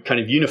by kind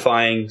of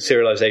unifying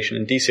serialization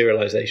and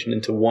deserialization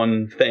into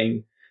one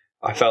thing,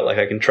 I felt like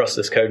I can trust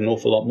this code an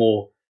awful lot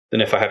more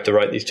than if I have to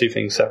write these two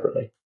things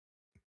separately.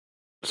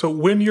 So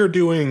when you're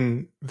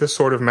doing this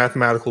sort of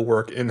mathematical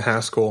work in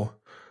Haskell,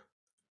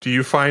 do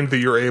you find that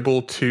you're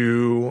able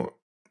to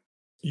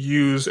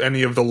use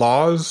any of the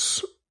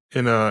laws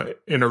in a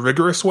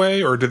rigorous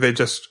way, or do you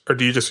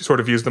just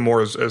sort of use them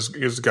more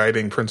as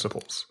guiding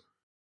principles?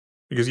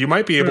 Because you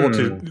might be able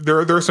to, there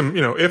are some,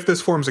 if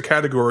this forms a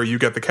category, you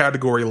get the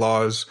category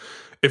laws.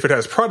 If it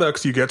has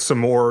products, you get some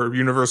more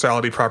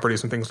universality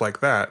properties and things like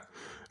that.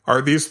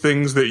 Are these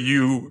things that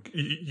you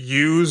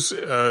use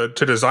to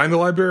design the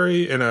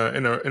library in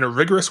a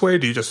rigorous way?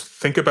 Do you just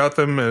think about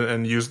them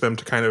and use them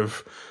to kind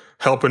of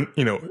help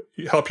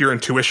your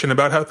intuition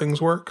about how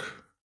things work?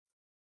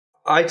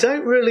 I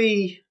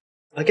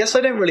guess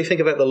I don't really think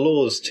about the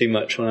laws too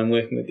much when I'm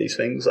working with these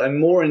things. I'm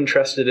more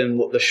interested in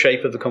what the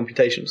shape of the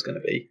computation is going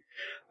to be.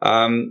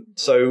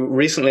 So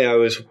recently I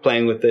was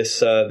playing with this,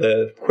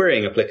 the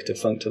querying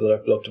applicative functor that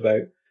I've blogged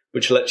about,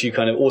 which lets you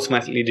kind of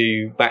automatically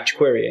do batch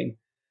querying.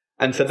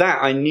 And for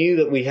that, I knew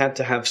that we had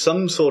to have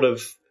some sort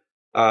of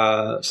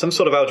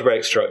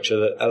algebraic structure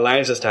that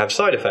allows us to have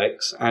side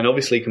effects and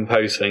obviously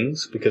compose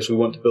things, because we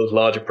want to build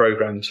larger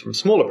programs from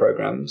smaller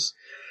programs.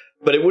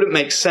 But it wouldn't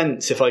make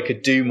sense if I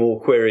could do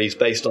more queries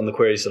based on the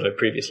queries that I've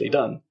previously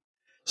done.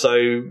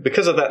 So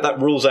because of that,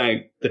 that rules out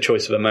the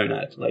choice of a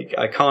monad. Like,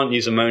 I can't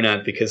use a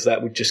monad because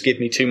that would just give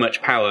me too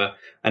much power,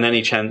 and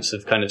any chance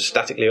of kind of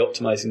statically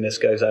optimizing this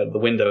goes out of the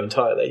window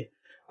entirely.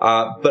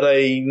 But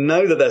I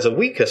know that there's a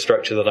weaker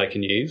structure that I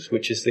can use,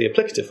 which is the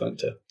applicative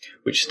functor,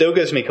 which still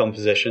gives me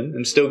composition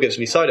and still gives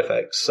me side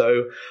effects.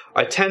 So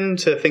I tend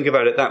to think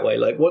about it that way.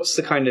 Like, what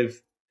are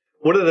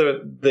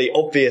the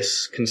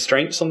obvious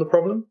constraints on the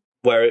problem,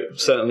 where it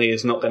certainly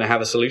is not going to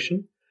have a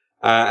solution?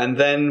 And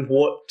then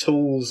what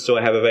tools do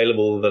I have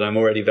available that I'm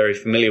already very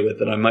familiar with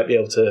that I might be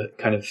able to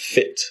kind of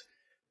fit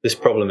this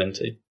problem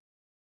into?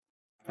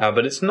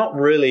 But it's not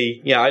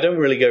really, I don't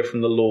really go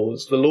from the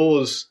laws. The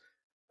laws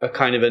are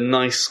kind of a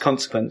nice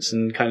consequence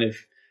and kind of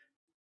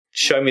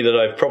show me that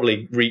I've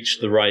probably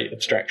reached the right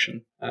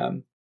abstraction.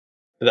 But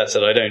that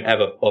said, I don't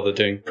ever bother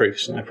doing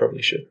proofs, and I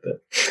probably should.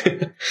 But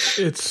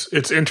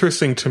It's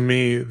interesting to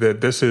me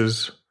that this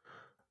is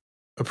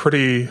a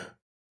pretty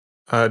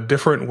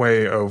different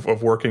way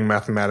of working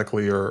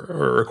mathematically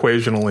or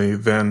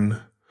equationally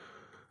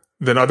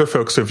than other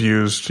folks have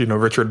used.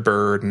 Richard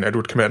Byrd and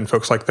Edward Kmet and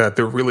folks like that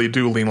really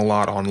do lean a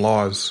lot on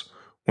laws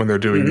when they're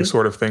doing these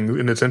sort of things.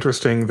 And it's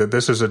interesting that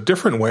this is a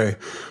different way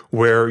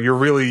where you're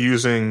really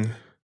using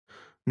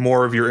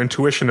more of your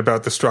intuition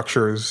about the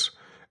structures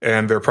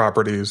and their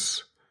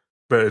properties,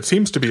 but it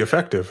seems to be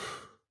effective.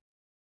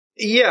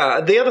 Yeah,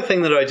 the other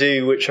thing that I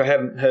do, which I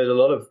haven't heard a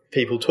lot of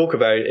people talk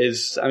about,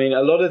 is, a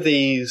lot of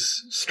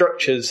these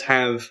structures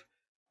have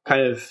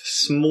kind of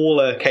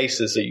smaller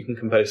cases that you can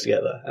compose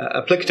together.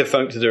 Applicative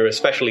functors are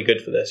especially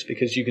good for this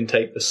because you can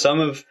take the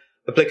sum of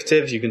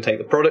applicatives, you can take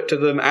the product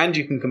of them, and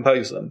you can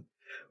compose them,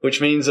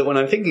 which means that when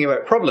I'm thinking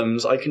about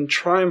problems, I can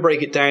try and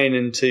break it down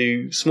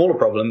into smaller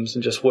problems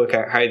and just work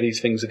out how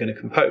these things are going to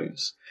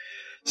compose.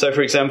 So,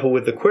 for example,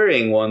 with the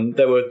querying one,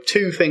 there were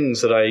two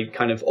things that I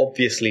kind of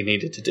obviously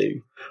needed to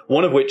do.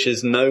 One of which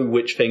is know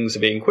which things are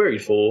being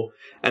queried for,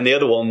 and the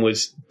other one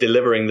was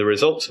delivering the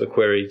results of a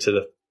query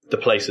to the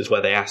places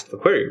where they asked for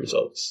query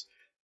results.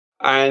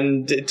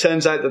 And it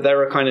turns out that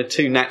there are kind of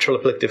two natural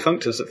applicative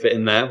functors that fit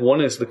in there. One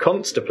is the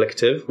const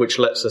applicative, which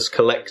lets us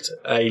collect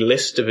a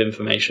list of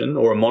information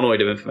or a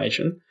monoid of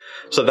information.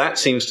 So that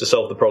seems to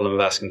solve the problem of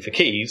asking for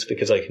keys,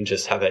 because I can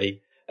just have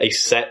a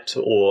set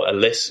or a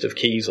list of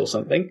keys or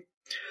something.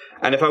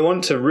 And if I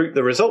want to route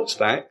the results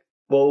back,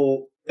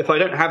 well, if I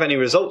don't have any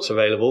results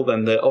available,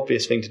 then the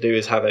obvious thing to do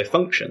is have a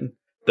function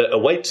that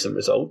awaits some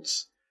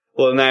results.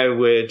 Well, now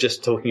we're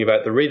just talking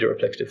about the reader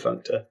applicative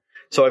functor.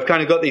 So I've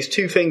kind of got these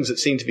two things that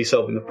seem to be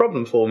solving the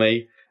problem for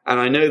me, and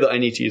I know that I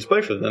need to use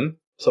both of them,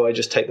 so I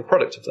just take the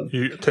product of them.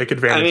 You take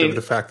advantage of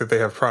the fact that they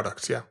have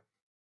products, yeah.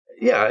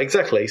 Yeah,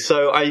 exactly.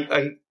 So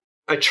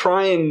I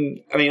try and,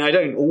 I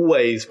don't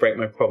always break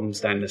my problems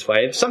down this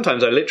way.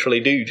 Sometimes I literally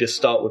do just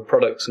start with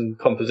products and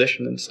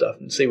composition and stuff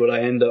and see what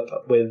I end up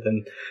with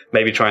and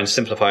maybe try and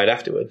simplify it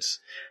afterwards.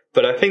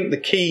 But I think the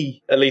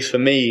key, at least for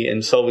me,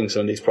 in solving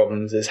some of these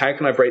problems is how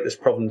can I break this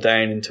problem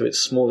down into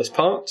its smallest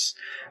parts,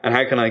 and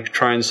how can I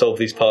try and solve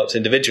these parts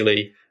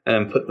individually and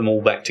then put them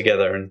all back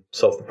together and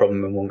solve the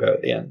problem in one go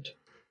at the end.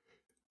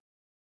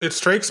 It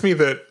strikes me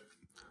that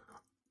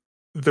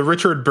the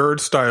Richard Byrd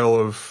style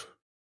of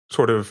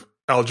sort of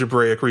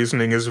algebraic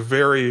reasoning is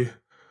very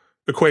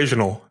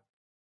equational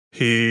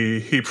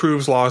He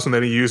proves laws and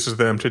then he uses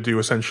them to do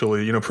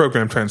essentially,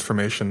 program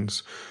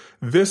transformations.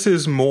 This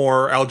is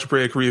more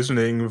algebraic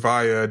reasoning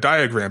via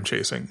diagram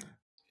chasing.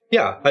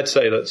 Yeah, I'd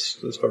say that's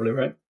probably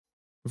right.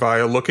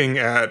 Via looking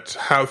at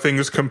how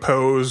things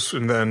compose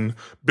and then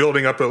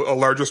building up a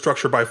larger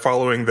structure by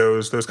following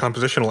those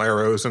compositional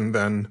arrows and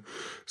then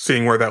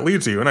seeing where that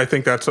leads you. And I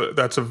think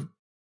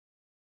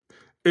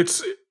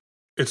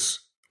it's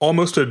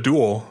almost a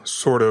dual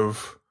sort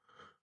of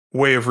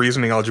way of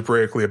reasoning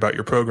algebraically about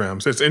your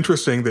programs. It's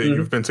interesting that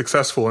you've been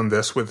successful in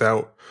this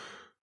without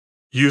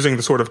using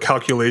the sort of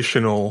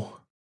calculational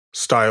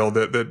style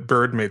that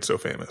Bird made so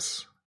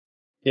famous.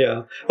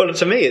 Yeah. Well,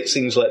 to me, it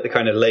seems like the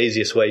kind of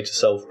laziest way to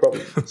solve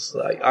problems.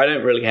 Like, I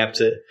don't really have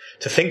to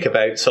think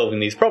about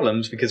solving these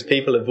problems because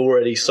people have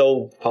already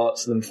solved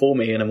parts of them for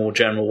me in a more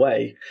general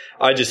way.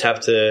 I just have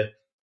to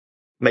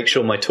make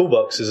sure my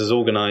toolbox is as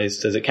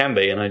organized as it can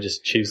be, and I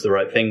just choose the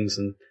right things,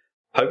 and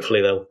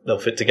hopefully they'll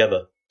fit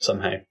together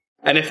somehow.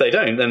 And if they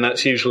don't, then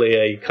that's usually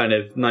a kind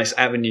of nice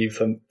avenue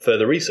for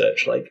further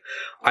research. Like,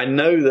 I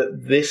know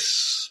that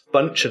this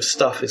bunch of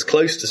stuff is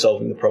close to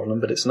solving the problem,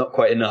 but it's not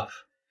quite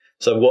enough.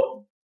 So what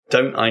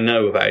don't I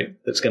know about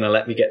that's going to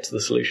let me get to the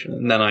solution?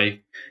 And then I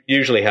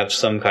usually have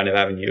some kind of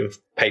avenue of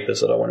papers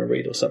that I want to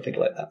read or something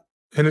like that.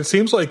 And it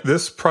seems like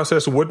this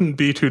process wouldn't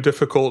be too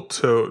difficult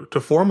to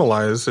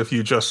formalize if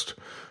you just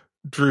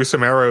drew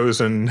some arrows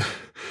and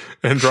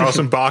draw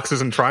some boxes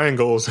and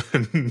triangles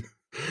and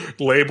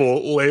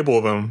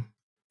label them.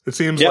 It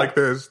seems like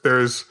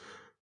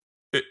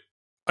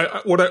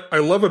what I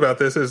love about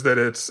this is that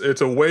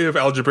it's a way of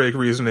algebraic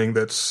reasoning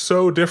that's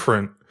so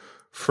different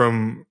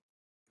from.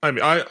 I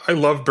mean, I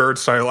love Bird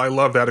style. I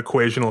love that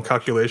equational,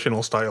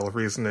 calculational style of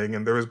reasoning,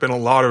 and there has been a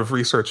lot of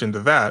research into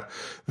that.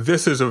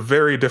 This is a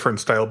very different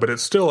style, but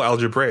it's still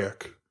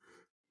algebraic.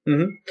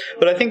 Mm-hmm.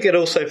 But I think it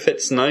also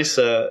fits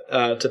nicer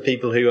to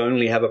people who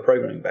only have a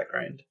programming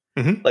background.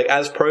 Mm-hmm. Like,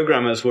 as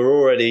programmers, we're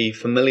already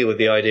familiar with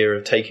the idea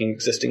of taking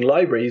existing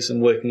libraries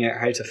and working out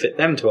how to fit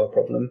them to our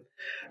problem.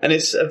 And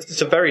it's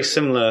a very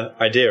similar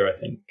idea, I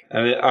think.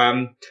 I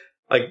mean,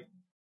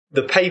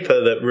 the paper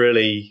that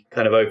really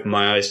kind of opened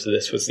my eyes to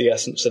this was the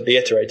essence of the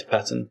iterator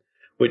pattern,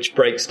 which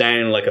breaks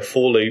down like a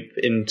for loop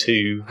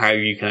into how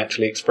you can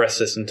actually express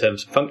this in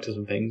terms of functors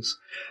and things.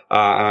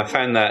 And I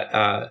found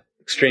that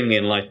extremely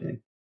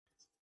enlightening.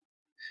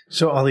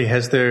 So, Ollie,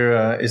 is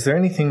there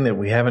anything that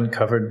we haven't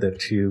covered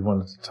that you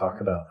wanted to talk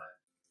about?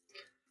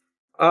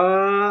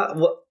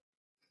 Well,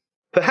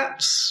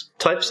 perhaps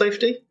type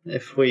safety,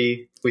 if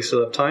we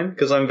still have time,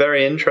 because I'm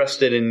very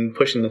interested in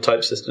pushing the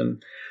type system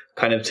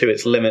kind of to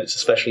its limits,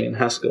 especially in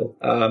Haskell.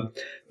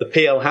 The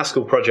PL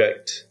Haskell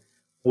project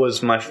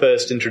was my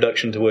first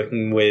introduction to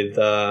working with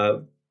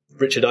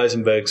Richard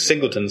Eisenberg's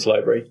singletons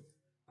library.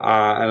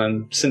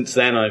 And since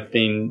then, I've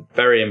been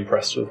very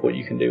impressed with what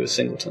you can do with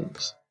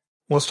singletons.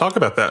 Let's talk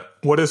about that.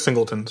 What is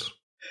singletons?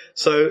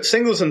 So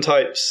singleton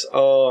types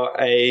are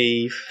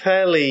a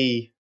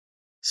fairly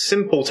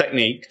simple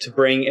technique to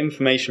bring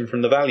information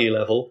from the value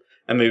level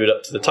and move it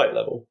up to the type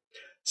level.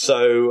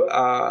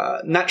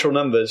 So natural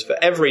numbers, for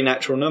every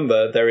natural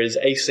number, there is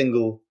a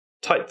single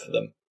type for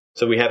them.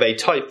 So we have a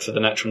type for the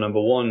natural number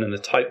 1 and a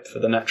type for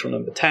the natural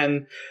number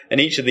 10, and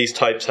each of these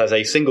types has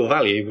a single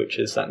value, which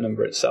is that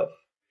number itself.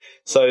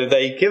 So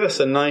they give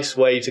us a nice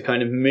way to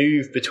kind of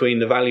move between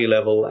the value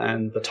level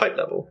and the type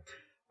level.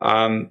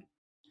 And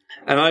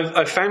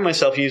I've found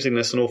myself using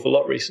this an awful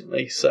lot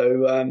recently.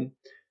 So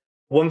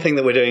one thing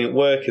that we're doing at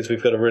work is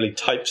we've got a really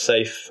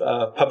type-safe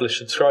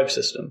publish-subscribe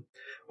system,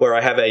 where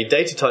I have a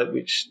data type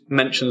which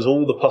mentions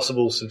all the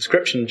possible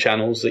subscription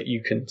channels that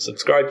you can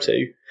subscribe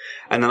to.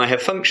 And then I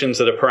have functions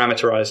that are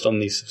parameterized on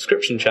these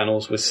subscription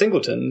channels with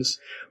singletons,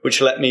 which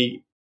let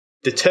me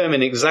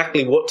determine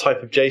exactly what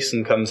type of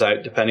JSON comes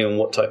out depending on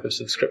what type of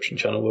subscription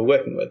channel we're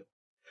working with.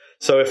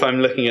 So if I'm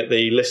looking at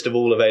the list of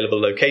all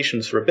available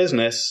locations for a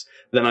business,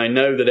 then I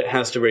know that it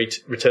has to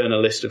return a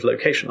list of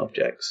location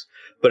objects.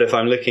 But if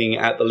I'm looking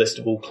at the list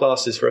of all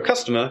classes for a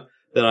customer,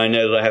 then I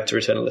know that I have to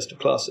return a list of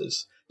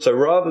classes. So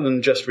rather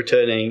than just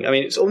returning, I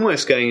mean, it's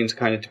almost going into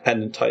kind of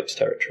dependent types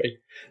territory.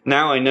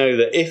 Now I know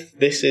that if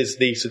this is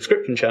the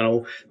subscription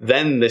channel,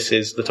 then this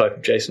is the type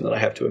of JSON that I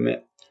have to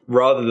emit,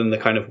 rather than the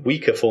kind of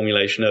weaker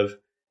formulation of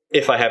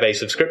if I have a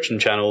subscription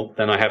channel,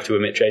 then I have to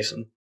emit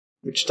JSON,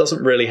 which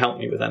doesn't really help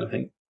me with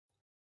anything.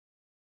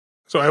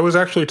 So I was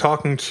actually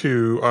talking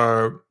to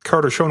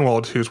Carter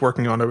Schoenwald, who's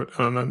working on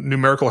a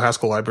numerical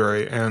Haskell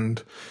library,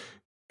 and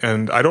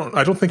I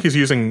don't think he's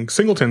using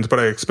singletons, but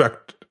I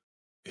expect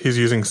he's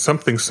using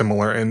something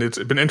similar. And it's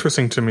been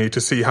interesting to me to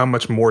see how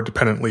much more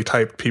dependently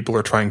typed people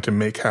are trying to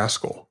make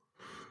Haskell,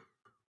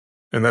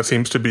 and that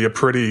seems to be a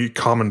pretty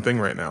common thing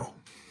right now.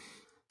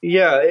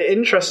 Yeah, it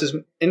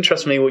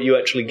interests me what you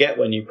actually get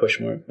when you push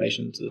more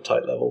information to the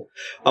type level.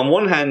 On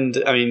one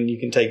hand, I mean, you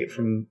can take it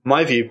from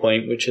my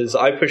viewpoint, which is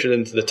I push it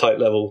into the type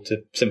level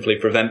to simply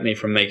prevent me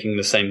from making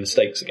the same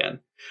mistakes again.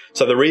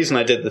 So the reason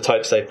I did the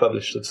type safe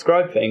publish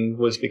subscribe thing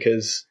was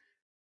because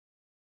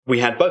we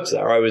had bugs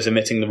there. I was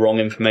emitting the wrong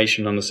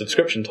information on the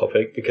subscription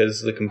topic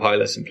because the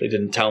compiler simply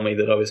didn't tell me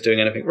that I was doing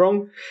anything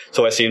wrong.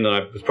 So I assumed that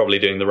I was probably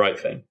doing the right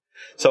thing.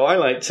 So I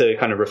like to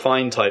kind of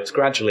refine types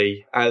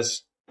gradually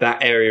as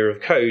that area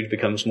of code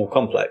becomes more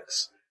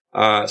complex.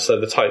 So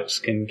the types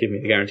can give me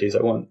the guarantees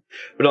I want.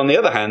 But on the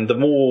other hand, the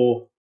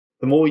more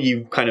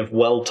you kind of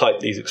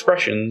well-type these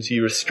expressions,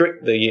 you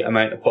restrict the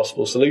amount of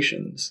possible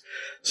solutions.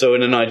 So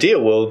in an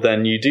ideal world,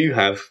 then you do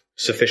have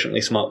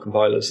sufficiently smart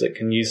compilers that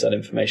can use that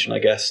information, I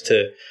guess,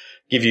 to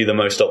give you the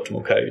most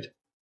optimal code.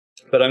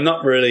 But I'm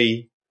not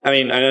really... I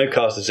mean, I know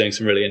Cast is doing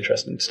some really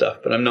interesting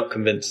stuff, but I'm not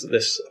convinced that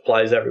this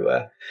applies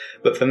everywhere.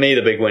 But for me,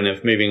 the big win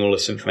of moving all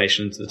this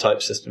information into the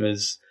type system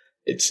is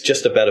it's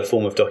just a better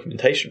form of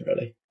documentation,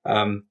 really.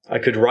 I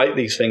could write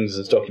these things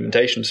as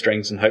documentation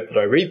strings and hope that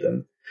I read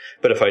them.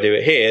 But if I do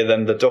it here,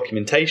 then the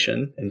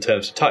documentation, in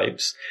terms of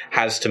types,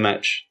 has to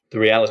match the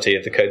reality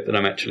of the code that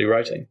I'm actually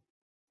writing.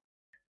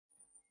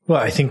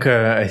 Well, I think we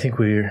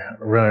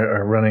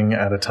are running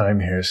out of time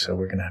here, so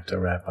we're going to have to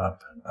wrap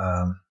up.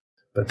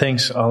 But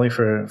thanks, Ollie,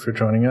 for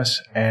joining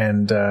us,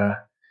 and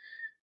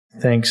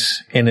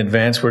thanks in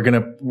advance. We're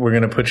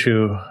gonna put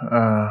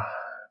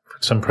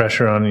some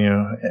pressure on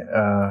you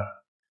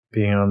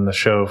being on the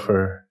show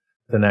for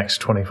the next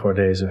 24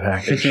 days of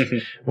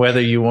Hackage.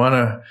 whether you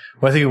wanna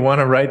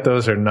write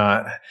those or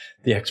not,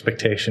 the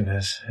expectation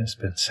has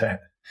been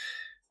set.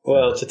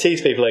 Well, to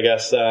tease people, I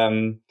guess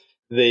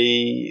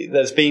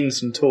there's been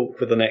some talk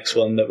with the next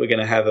one that we're going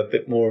to have a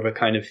bit more of a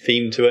kind of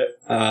theme to it.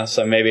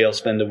 So maybe I'll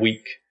spend a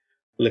week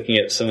looking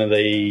at some of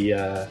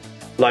the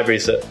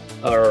libraries that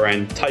are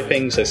around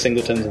typing, so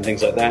singletons and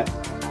things like that,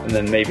 and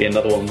then maybe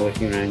another one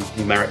working around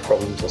numeric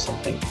problems or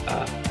something.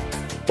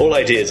 All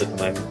ideas at the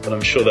moment, but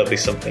I'm sure there'll be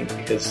something,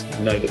 because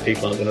I know that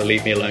people aren't going to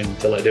leave me alone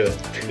until I do it.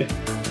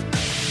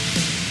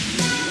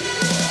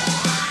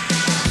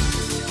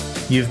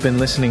 You've been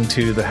listening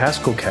to the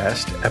Haskell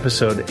Cast,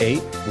 Episode 8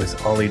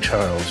 with Ollie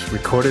Charles,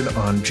 recorded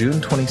on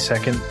June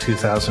 22nd,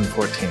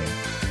 2014.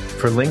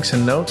 For links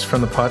and notes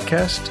from the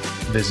podcast,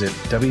 visit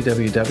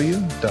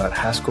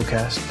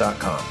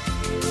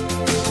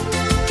www.haskellcast.com.